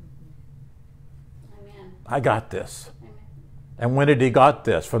 Amen. I got this. Amen. And when did he got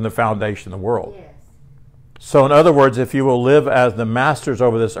this? From the foundation of the world. Yes. So in other words, if you will live as the masters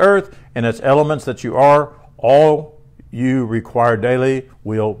over this earth and its elements that you are, all you require daily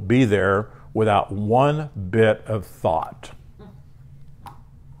will be there without one bit of thought.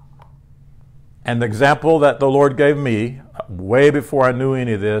 And the example that the Lord gave me way before I knew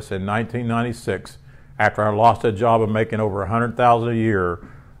any of this in 1996, after I lost a job of making over $100,000 a year,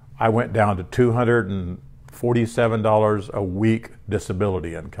 I went down to $247 a week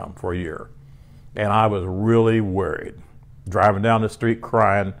disability income for a year. And I was really worried. Driving down the street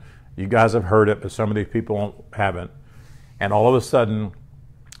crying. You guys have heard it, but some of these people haven't. And all of a sudden,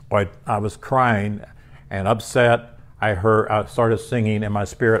 I was crying and upset. I started singing in my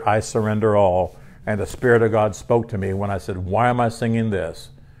spirit, I surrender all. And the Spirit of God spoke to me when I said, why am I singing this?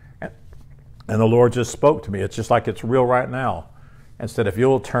 And the Lord just spoke to me. It's just like it's real right now. And said, if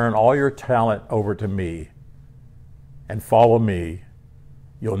you'll turn all your talent over to me and follow me,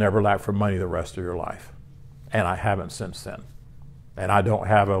 you'll never lack for money the rest of your life. And I haven't since then. And I don't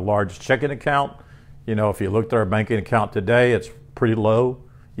have a large checking account. You know, if you looked at our banking account today, it's pretty low.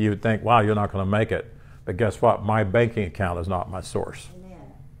 You would think, wow, you're not going to make it. But guess what? My banking account is not my source. Amen.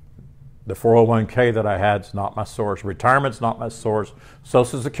 The 401k that I had is not my source. Retirement's not my source.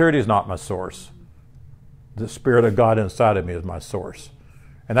 Social Security is not my source. The Spirit of God inside of me is my source.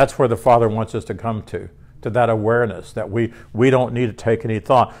 And that's where the Father wants us to come to that awareness that we don't need to take any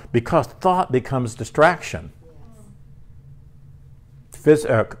thought, because thought becomes distraction.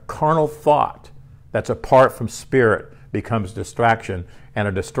 Carnal thought that's apart from Spirit becomes distraction, and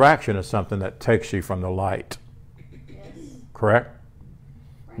a distraction is something that takes you from the light. Yes. Correct?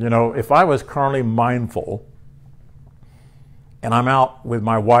 You know, if I was carnally mindful and I'm out with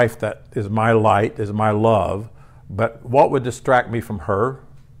my wife that is my light, is my love, but what would distract me from her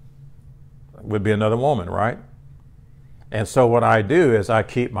would be another woman, right? And so what I do is I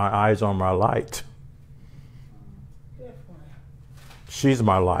keep my eyes on my light. Definitely. She's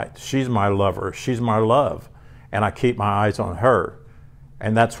my light. She's my lover. She's my love. And I keep my eyes on her.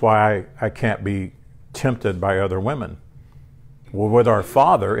 And that's why I can't be tempted by other women. Well, with our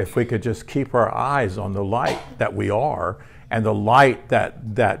Father, if we could just keep our eyes on the light that we are, and the light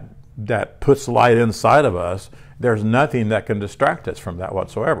that puts light inside of us, there's nothing that can distract us from that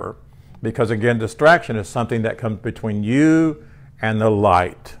whatsoever. Because again, distraction is something that comes between you and the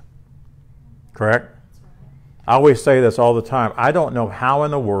light. Correct? I always say this all the time. I don't know how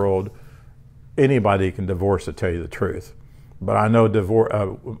in the world anybody can divorce, to tell you the truth. But I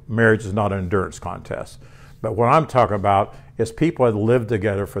know marriage is not an endurance contest. But what I'm talking about is people that live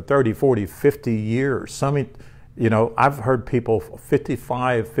together for 30, 40, 50 years. Some, you know, I've heard people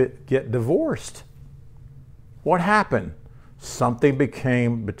 55 get divorced. What happened? Something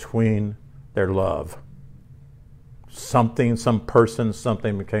became between their love. Something, some person,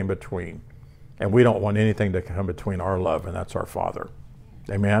 something became between. And we don't want anything to come between our love, and that's our Father.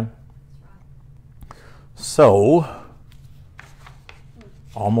 Amen? So,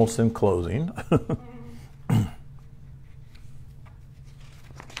 almost in closing.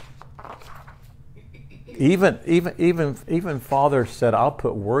 Even Father said, I'll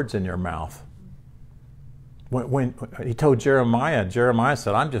put words in your mouth. When he told Jeremiah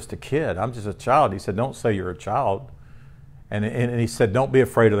said, I'm just a kid. I'm just a child. He said, don't say you're a child. And he said, don't be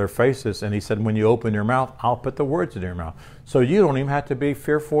afraid of their faces. And he said, when you open your mouth, I'll put the words in your mouth. So you don't even have to be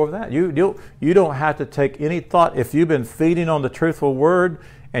fearful of that. You don't have to take any thought. If you've been feeding on the truthful word,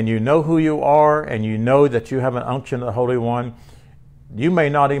 and you know who you are, and you know that you have an unction of the Holy One, you may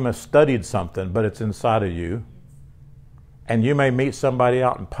not even have studied something, but it's inside of you. And you may meet somebody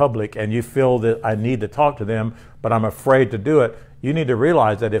out in public and you feel that I need to talk to them, but I'm afraid to do it. You need to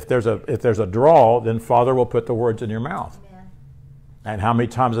realize that if there's a draw, then Father will put the words in your mouth. Amen. And how many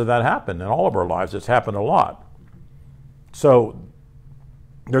times has that happened in all of our lives? It's happened a lot. So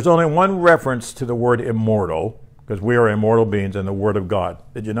there's only one reference to the word immortal, because we are immortal beings in the Word of God.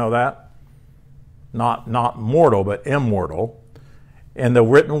 Did you know that? Not mortal, but immortal. In the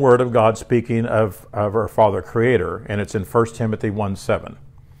written Word of God, speaking of our Father Creator, and it's in 1 Timothy 1:7.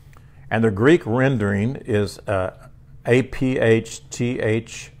 And the Greek rendering is aphthhartos,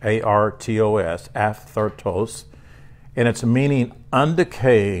 aphthartos, and it's meaning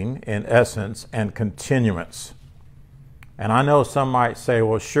undecaying in essence and continuance. And I know some might say,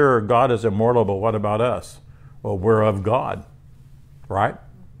 well, sure, God is immortal, but what about us? Well, we're of God, right?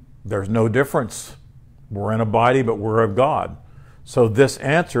 There's no difference. We're in a body, but we're of God. So this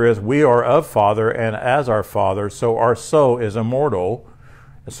answer is we are of Father, and as our Father, so our soul is immortal.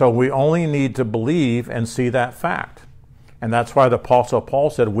 So we only need to believe and see that fact. And that's why the Apostle Paul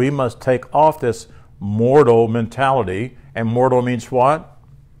said we must take off this mortal mentality. And mortal means what?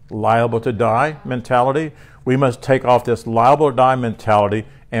 Liable to die mentality. We must take off this liable to die mentality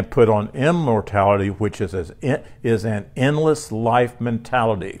and put on immortality, which is an endless life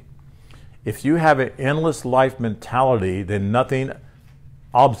mentality. If you have an endless life mentality, then nothing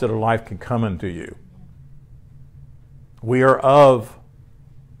opposite of life can come into you. We are of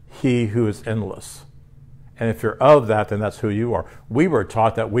He who is endless. And if you're of that, then that's who you are. We were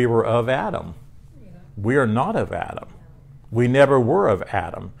taught that we were of Adam. We are not of Adam. We never were of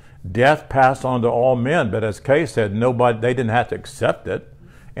Adam. Death passed on to all men, but as Kay said, they didn't have to accept it.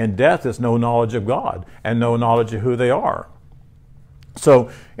 And death is no knowledge of God and no knowledge of who they are.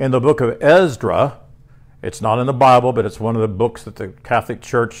 So in the book of Ezra, it's not in the Bible, but it's one of the books that the Catholic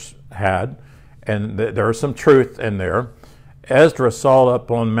Church had, and there is some truth in there. Ezra saw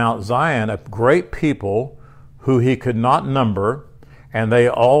up on Mount Zion a great people who he could not number, and they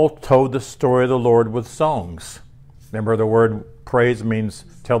all told the story of the Lord with songs. Remember, the word praise means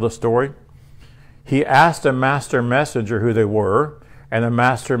tell the story. He asked a master messenger who they were, and the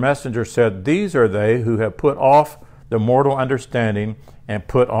master messenger said, these are they who have put off the mortal understanding and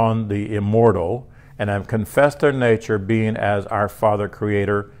put on the immortal, and have confessed their nature being as our Father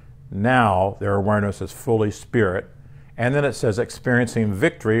Creator. Now their awareness is fully spirit. And then it says experiencing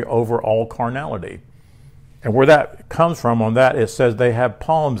victory over all carnality. And where that comes from on that, it says they have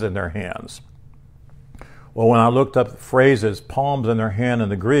palms in their hands. Well, when I looked up the phrases, palms in their hand in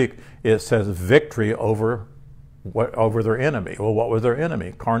the Greek, it says victory over their enemy. Well, what was their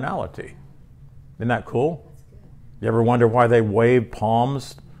enemy? Carnality. Isn't that cool? That's good. You ever wonder why they waved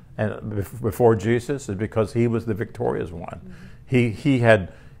palms before Jesus? It's because he was the victorious one. Mm-hmm.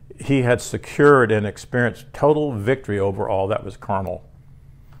 He had secured and experienced total victory over all that was carnal.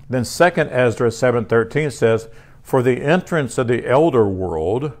 Then 2 Ezra 7:13 says, "For the entrance of the elder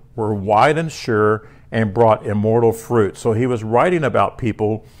world were wide and sure and brought immortal fruit." So he was writing about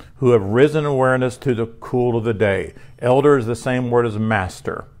people who have risen in awareness to the cool of the day. Elder is the same word as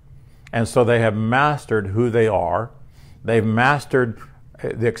master. And so they have mastered who they are. They've mastered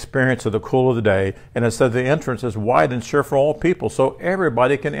the experience of the cool of the day. And it says the entrance is wide and sure for all people, so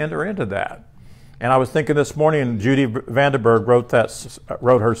everybody can enter into that. And I was thinking this morning, Judy Vandenberg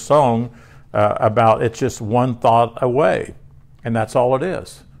wrote her song about it's just one thought away. And that's all it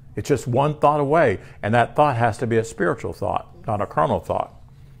is. It's just one thought away. And that thought has to be a spiritual thought, not a carnal thought.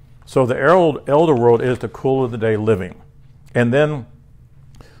 So the elder world is the cool of the day living. And then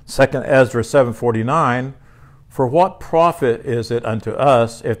 2 Ezra 7:49, "For what profit is it unto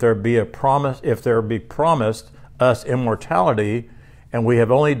us if there be promised us immortality, and we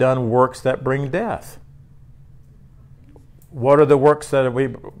have only done works that bring death?" What are the works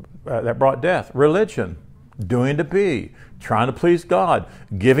that brought death? Religion, doing to be, trying to please God,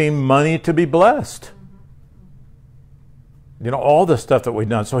 giving money to be blessed. You know, all the stuff that we've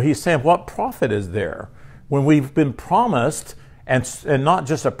done. So he's saying, what profit is there when we've been promised, and not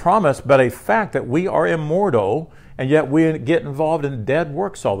just a promise, but a fact that we are immortal, and yet we get involved in dead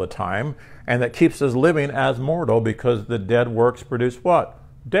works all the time, and that keeps us living as mortal because the dead works produce what?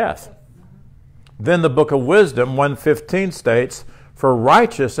 Death. Then the book of Wisdom 1:15 states, "For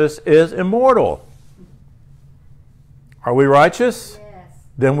righteousness is immortal." Are we righteous? Yes.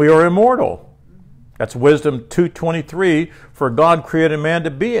 Then we are immortal. That's Wisdom 2:23. "For God created man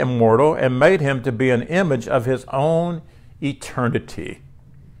to be immortal and made him to be an image of his own eternity."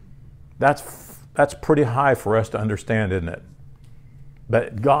 That's pretty high for us to understand, isn't it?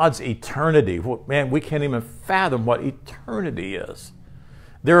 But God's eternity, man, we can't even fathom what eternity is.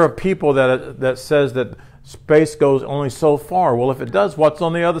 There are people that says that space goes only so far. Well, if it does, what's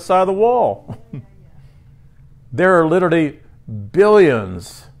on the other side of the wall? There are literally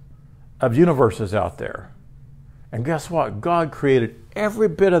billions of universes out there. And guess what? God created every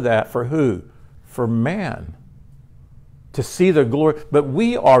bit of that for who? For man. To see the glory. But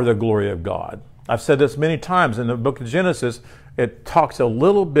we are the glory of God. I've said this many times in the book of Genesis. It talks a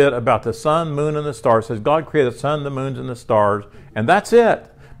little bit about the sun, moon, and the stars. It says God created the sun, the moons, and the stars. And that's it.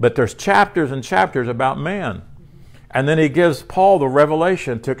 But there's chapters and chapters about man. And then he gives Paul the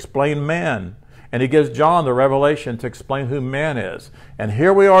revelation to explain man. And he gives John the revelation to explain who man is. And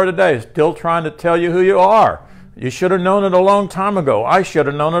here we are today, still trying to tell you who you are. You should have known it a long time ago. I should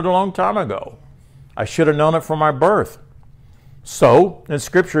have known it a long time ago. I should have known it from my birth. So, in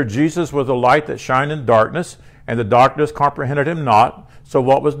Scripture, Jesus was a light that shined in darkness, and the darkness comprehended him not. So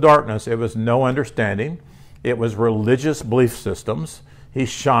what was darkness? It was no understanding. It was religious belief systems. He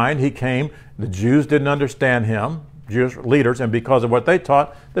shined, he came. The Jews didn't understand him. Jewish leaders, and because of what they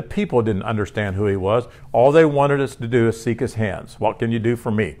taught, the people didn't understand who he was. All they wanted us to do is seek his hands. What can you do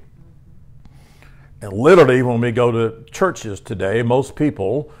for me? And literally, when we go to churches today, most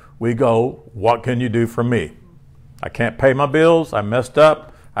people, we go, what can you do for me? I can't pay my bills. I messed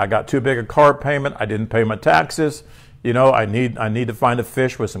up. I got too big a car payment. I didn't pay my taxes. You know, I need to find a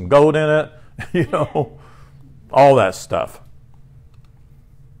fish with some gold in it. You know, all that stuff.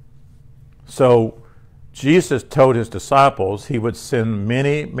 So Jesus told his disciples he would send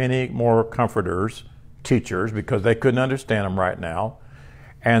many, many more comforters, teachers, because they couldn't understand him right now,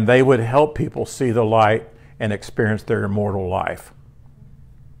 and they would help people see the light and experience their immortal life.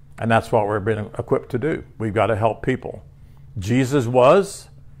 And that's what we're being equipped to do. We've got to help people. Jesus was,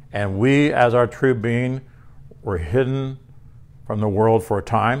 and we as our true being were hidden from the world for a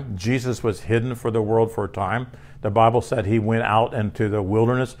time. Jesus was hidden for the world for a time. The Bible said he went out into the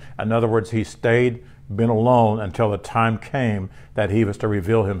wilderness. In other words, he stayed, been alone until the time came that he was to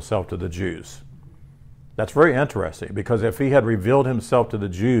reveal himself to the Jews. That's very interesting, because if he had revealed himself to the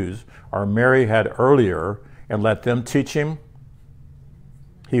Jews, or Mary had earlier, and let them teach him,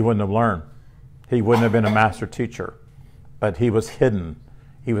 he wouldn't have learned. He wouldn't have been a master teacher. But he was hidden.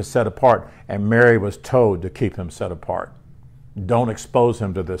 He was set apart. And Mary was told to keep him set apart. Don't expose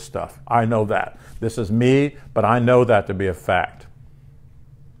him to this stuff. I know that. This is me, but I know that to be a fact.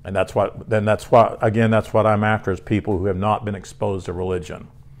 And that's what I'm after, is people who have not been exposed to religion.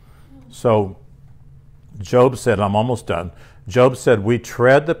 So Job said, I'm almost done. Job said, we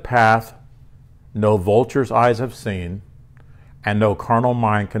tread the path no vulture's eyes have seen, and no carnal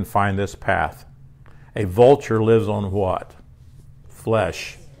mind can find this path. A vulture lives on what?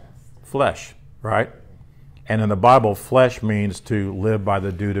 Flesh. Flesh, right? And in the Bible, flesh means to live by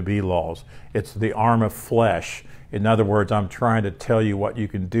the do to be laws. It's the arm of flesh. In other words, I'm trying to tell you what you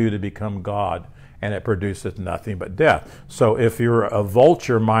can do to become God, and it produces nothing but death. So if you're a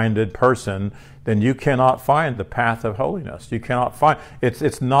vulture-minded person, then you cannot find the path of holiness. You cannot find,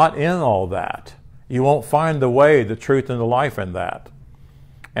 it's not in all that. You won't find the way, the truth, and the life in that.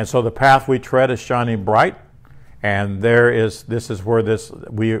 And so the path we tread is shining bright, and this is where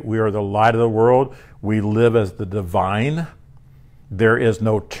we are the light of the world. We live as the divine. There is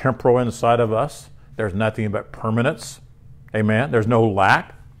no temporal inside of us. There's nothing but permanence. Amen. There's no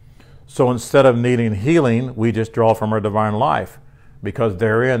lack. So instead of needing healing, we just draw from our divine life, because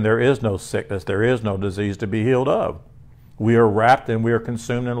therein there is no sickness, there is no disease to be healed of. We are wrapped and we are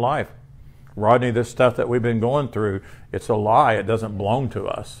consumed in life. Rodney, this stuff that we've been going through, it's a lie. It doesn't belong to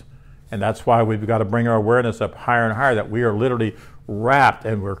us. And that's why we've got to bring our awareness up higher and higher, that we are literally wrapped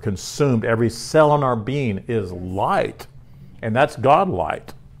and we're consumed. Every cell in our being is light, and that's God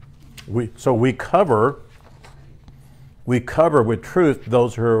light. So we cover with truth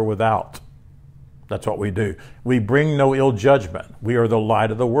those who are without. That's what we do. We bring no ill judgment. We are the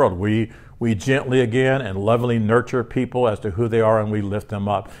light of the world. We gently again and lovingly nurture people as to who they are, and we lift them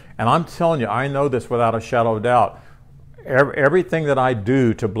up. And I'm telling you, I know this without a shadow of doubt. Everything that I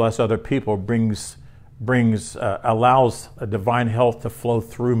do to bless other people allows a divine health to flow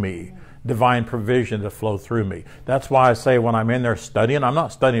through me, divine provision to flow through me. That's why I say when I'm in there studying, I'm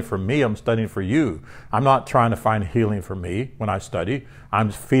not studying for me, I'm studying for you. I'm not trying to find healing for me when I study. I'm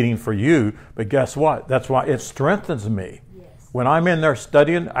feeding for you. But guess what? That's why it strengthens me. Yes. When I'm in there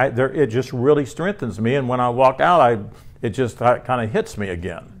studying, it just really strengthens me. And when I walk out, it just kind of hits me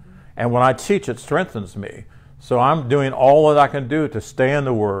again. Mm-hmm. And when I teach, it strengthens me. So I'm doing all that I can do to stay in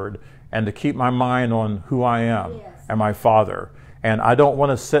the Word and to keep my mind on who I am and my Father. And I don't want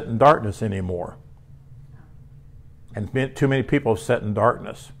to sit in darkness anymore. And too many people sit in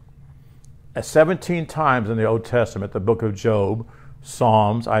darkness. 17 times in the Old Testament, the book of Job,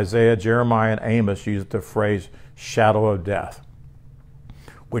 Psalms, Isaiah, Jeremiah, and Amos use the phrase shadow of death,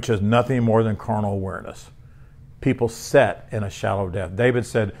 which is nothing more than carnal awareness. People sit in a shadow of death. David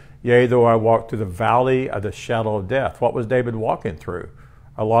said, yea, though I walk through the valley of the shadow of death. What was David walking through?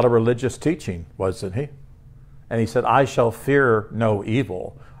 A lot of religious teaching, wasn't he? And he said, I shall fear no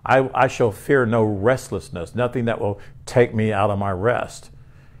evil. I shall fear no restlessness, nothing that will take me out of my rest.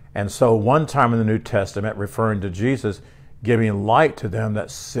 And so one time in the New Testament, referring to Jesus, giving light to them that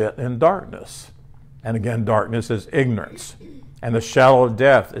sit in darkness. And again, darkness is ignorance. And the shadow of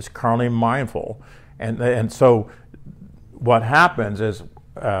death is carnally mindful. And so what happens is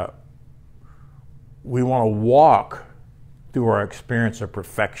we want to walk through our experience of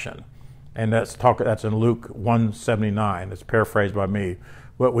perfection. And that's in Luke 1:79. It's paraphrased by me.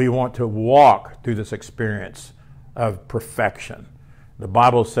 But we want to walk through this experience of perfection. The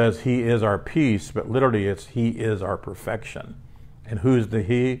Bible says He is our peace, but literally it's He is our perfection. And who's the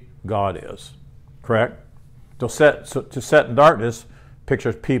He? God is. Correct? To set in darkness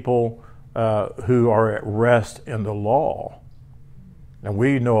pictures people who are at rest in the law. And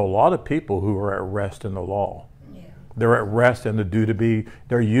we know a lot of people who are at rest in the law. Yeah. They're at rest in the do to be.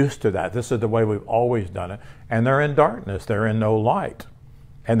 They're used to that. This is the way we've always done it. And they're in darkness. They're in no light.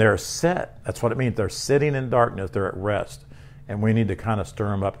 And they're set. That's what it means. They're sitting in darkness. They're at rest. And we need to kind of stir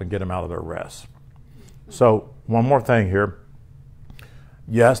them up and get them out of their rest. So one more thing here.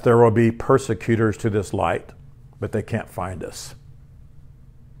 Yes, there will be persecutors to this light, but they can't find us.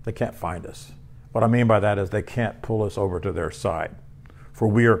 They can't find us. What I mean by that is they can't pull us over to their side. For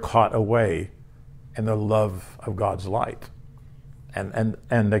we are caught away in the love of God's light. And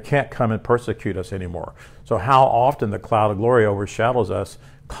they can't come and persecute us anymore. So how often the cloud of glory overshadows us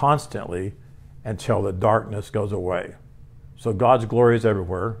constantly until the darkness goes away. So God's glory is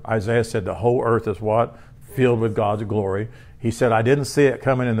everywhere. Isaiah said the whole earth is what? Filled with God's glory. He said, I didn't see it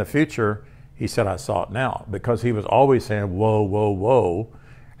coming in the future. He said, I saw it now. Because he was always saying, woe, woe, woe.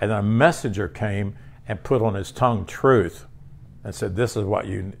 And then a messenger came and put on his tongue truth and said, this is what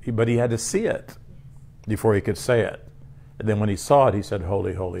you, but he had to see it before he could say it. And then when he saw it, he said,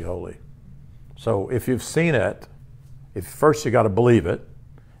 holy, holy, holy. So if you've seen it, first you got to believe it.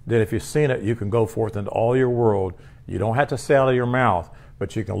 Then if you've seen it, you can go forth into all your world. You don't have to say out of your mouth,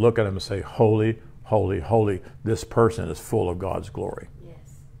 but you can look at him and say, holy, holy, holy. This person is full of God's glory. Yes.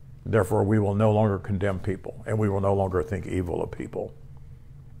 Therefore, we will no longer condemn people, and we will no longer think evil of people.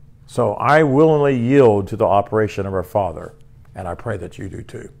 So I willingly yield to the operation of our Father, and I pray that you do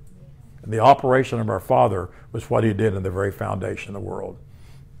too. And the operation of our Father was what he did in the very foundation of the world.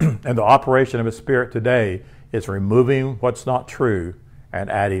 And the operation of his Spirit today is removing what's not true and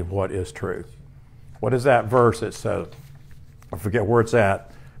adding what is true. What is that verse? It says, I forget where it's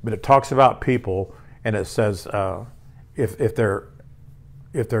at, but it talks about people, and it says if they're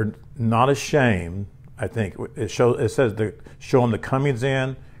not ashamed, I think it says to show them the comings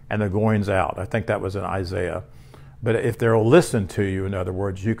in and the goings out. I think that was in Isaiah. But if they'll listen to you, in other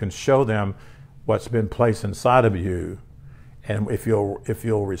words, you can show them what's been placed inside of you. And if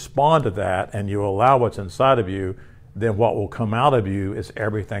you'll respond to that and you allow what's inside of you, then what will come out of you is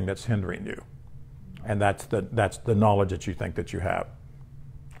everything that's hindering you. And that's the knowledge that you think that you have.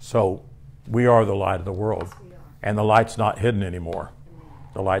 So we are the light of the world. And the light's not hidden anymore.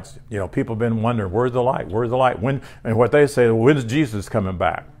 The light's, people have been wondering, where's the light? Where's the light? And what they say, when's Jesus coming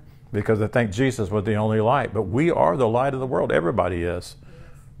back? Because they think Jesus was the only light. But we are the light of the world. Everybody is.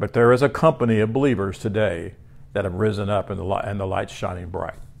 But there is a company of believers today that have risen up and the light's shining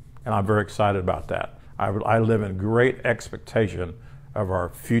bright. And I'm very excited about that. I live in great expectation of our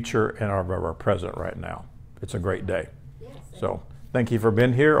future and of our present right now. It's a great day. So thank you for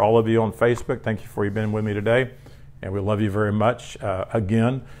being here. All of you on Facebook, thank you for being with me today. And we love you very much.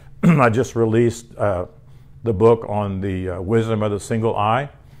 Again, I just released the book on the wisdom of the single eye.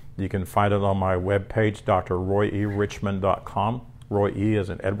 You can find it on my webpage, drroyerichmond.com. Roy E as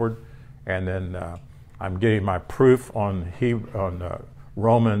in Edward. And then I'm getting my proof on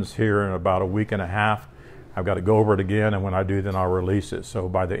Romans here in about a week and a half. I've got to go over it again, and when I do, then I'll release it. So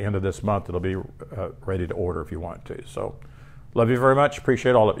by the end of this month, it'll be ready to order if you want to. So love you very much.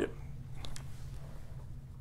 Appreciate all of you.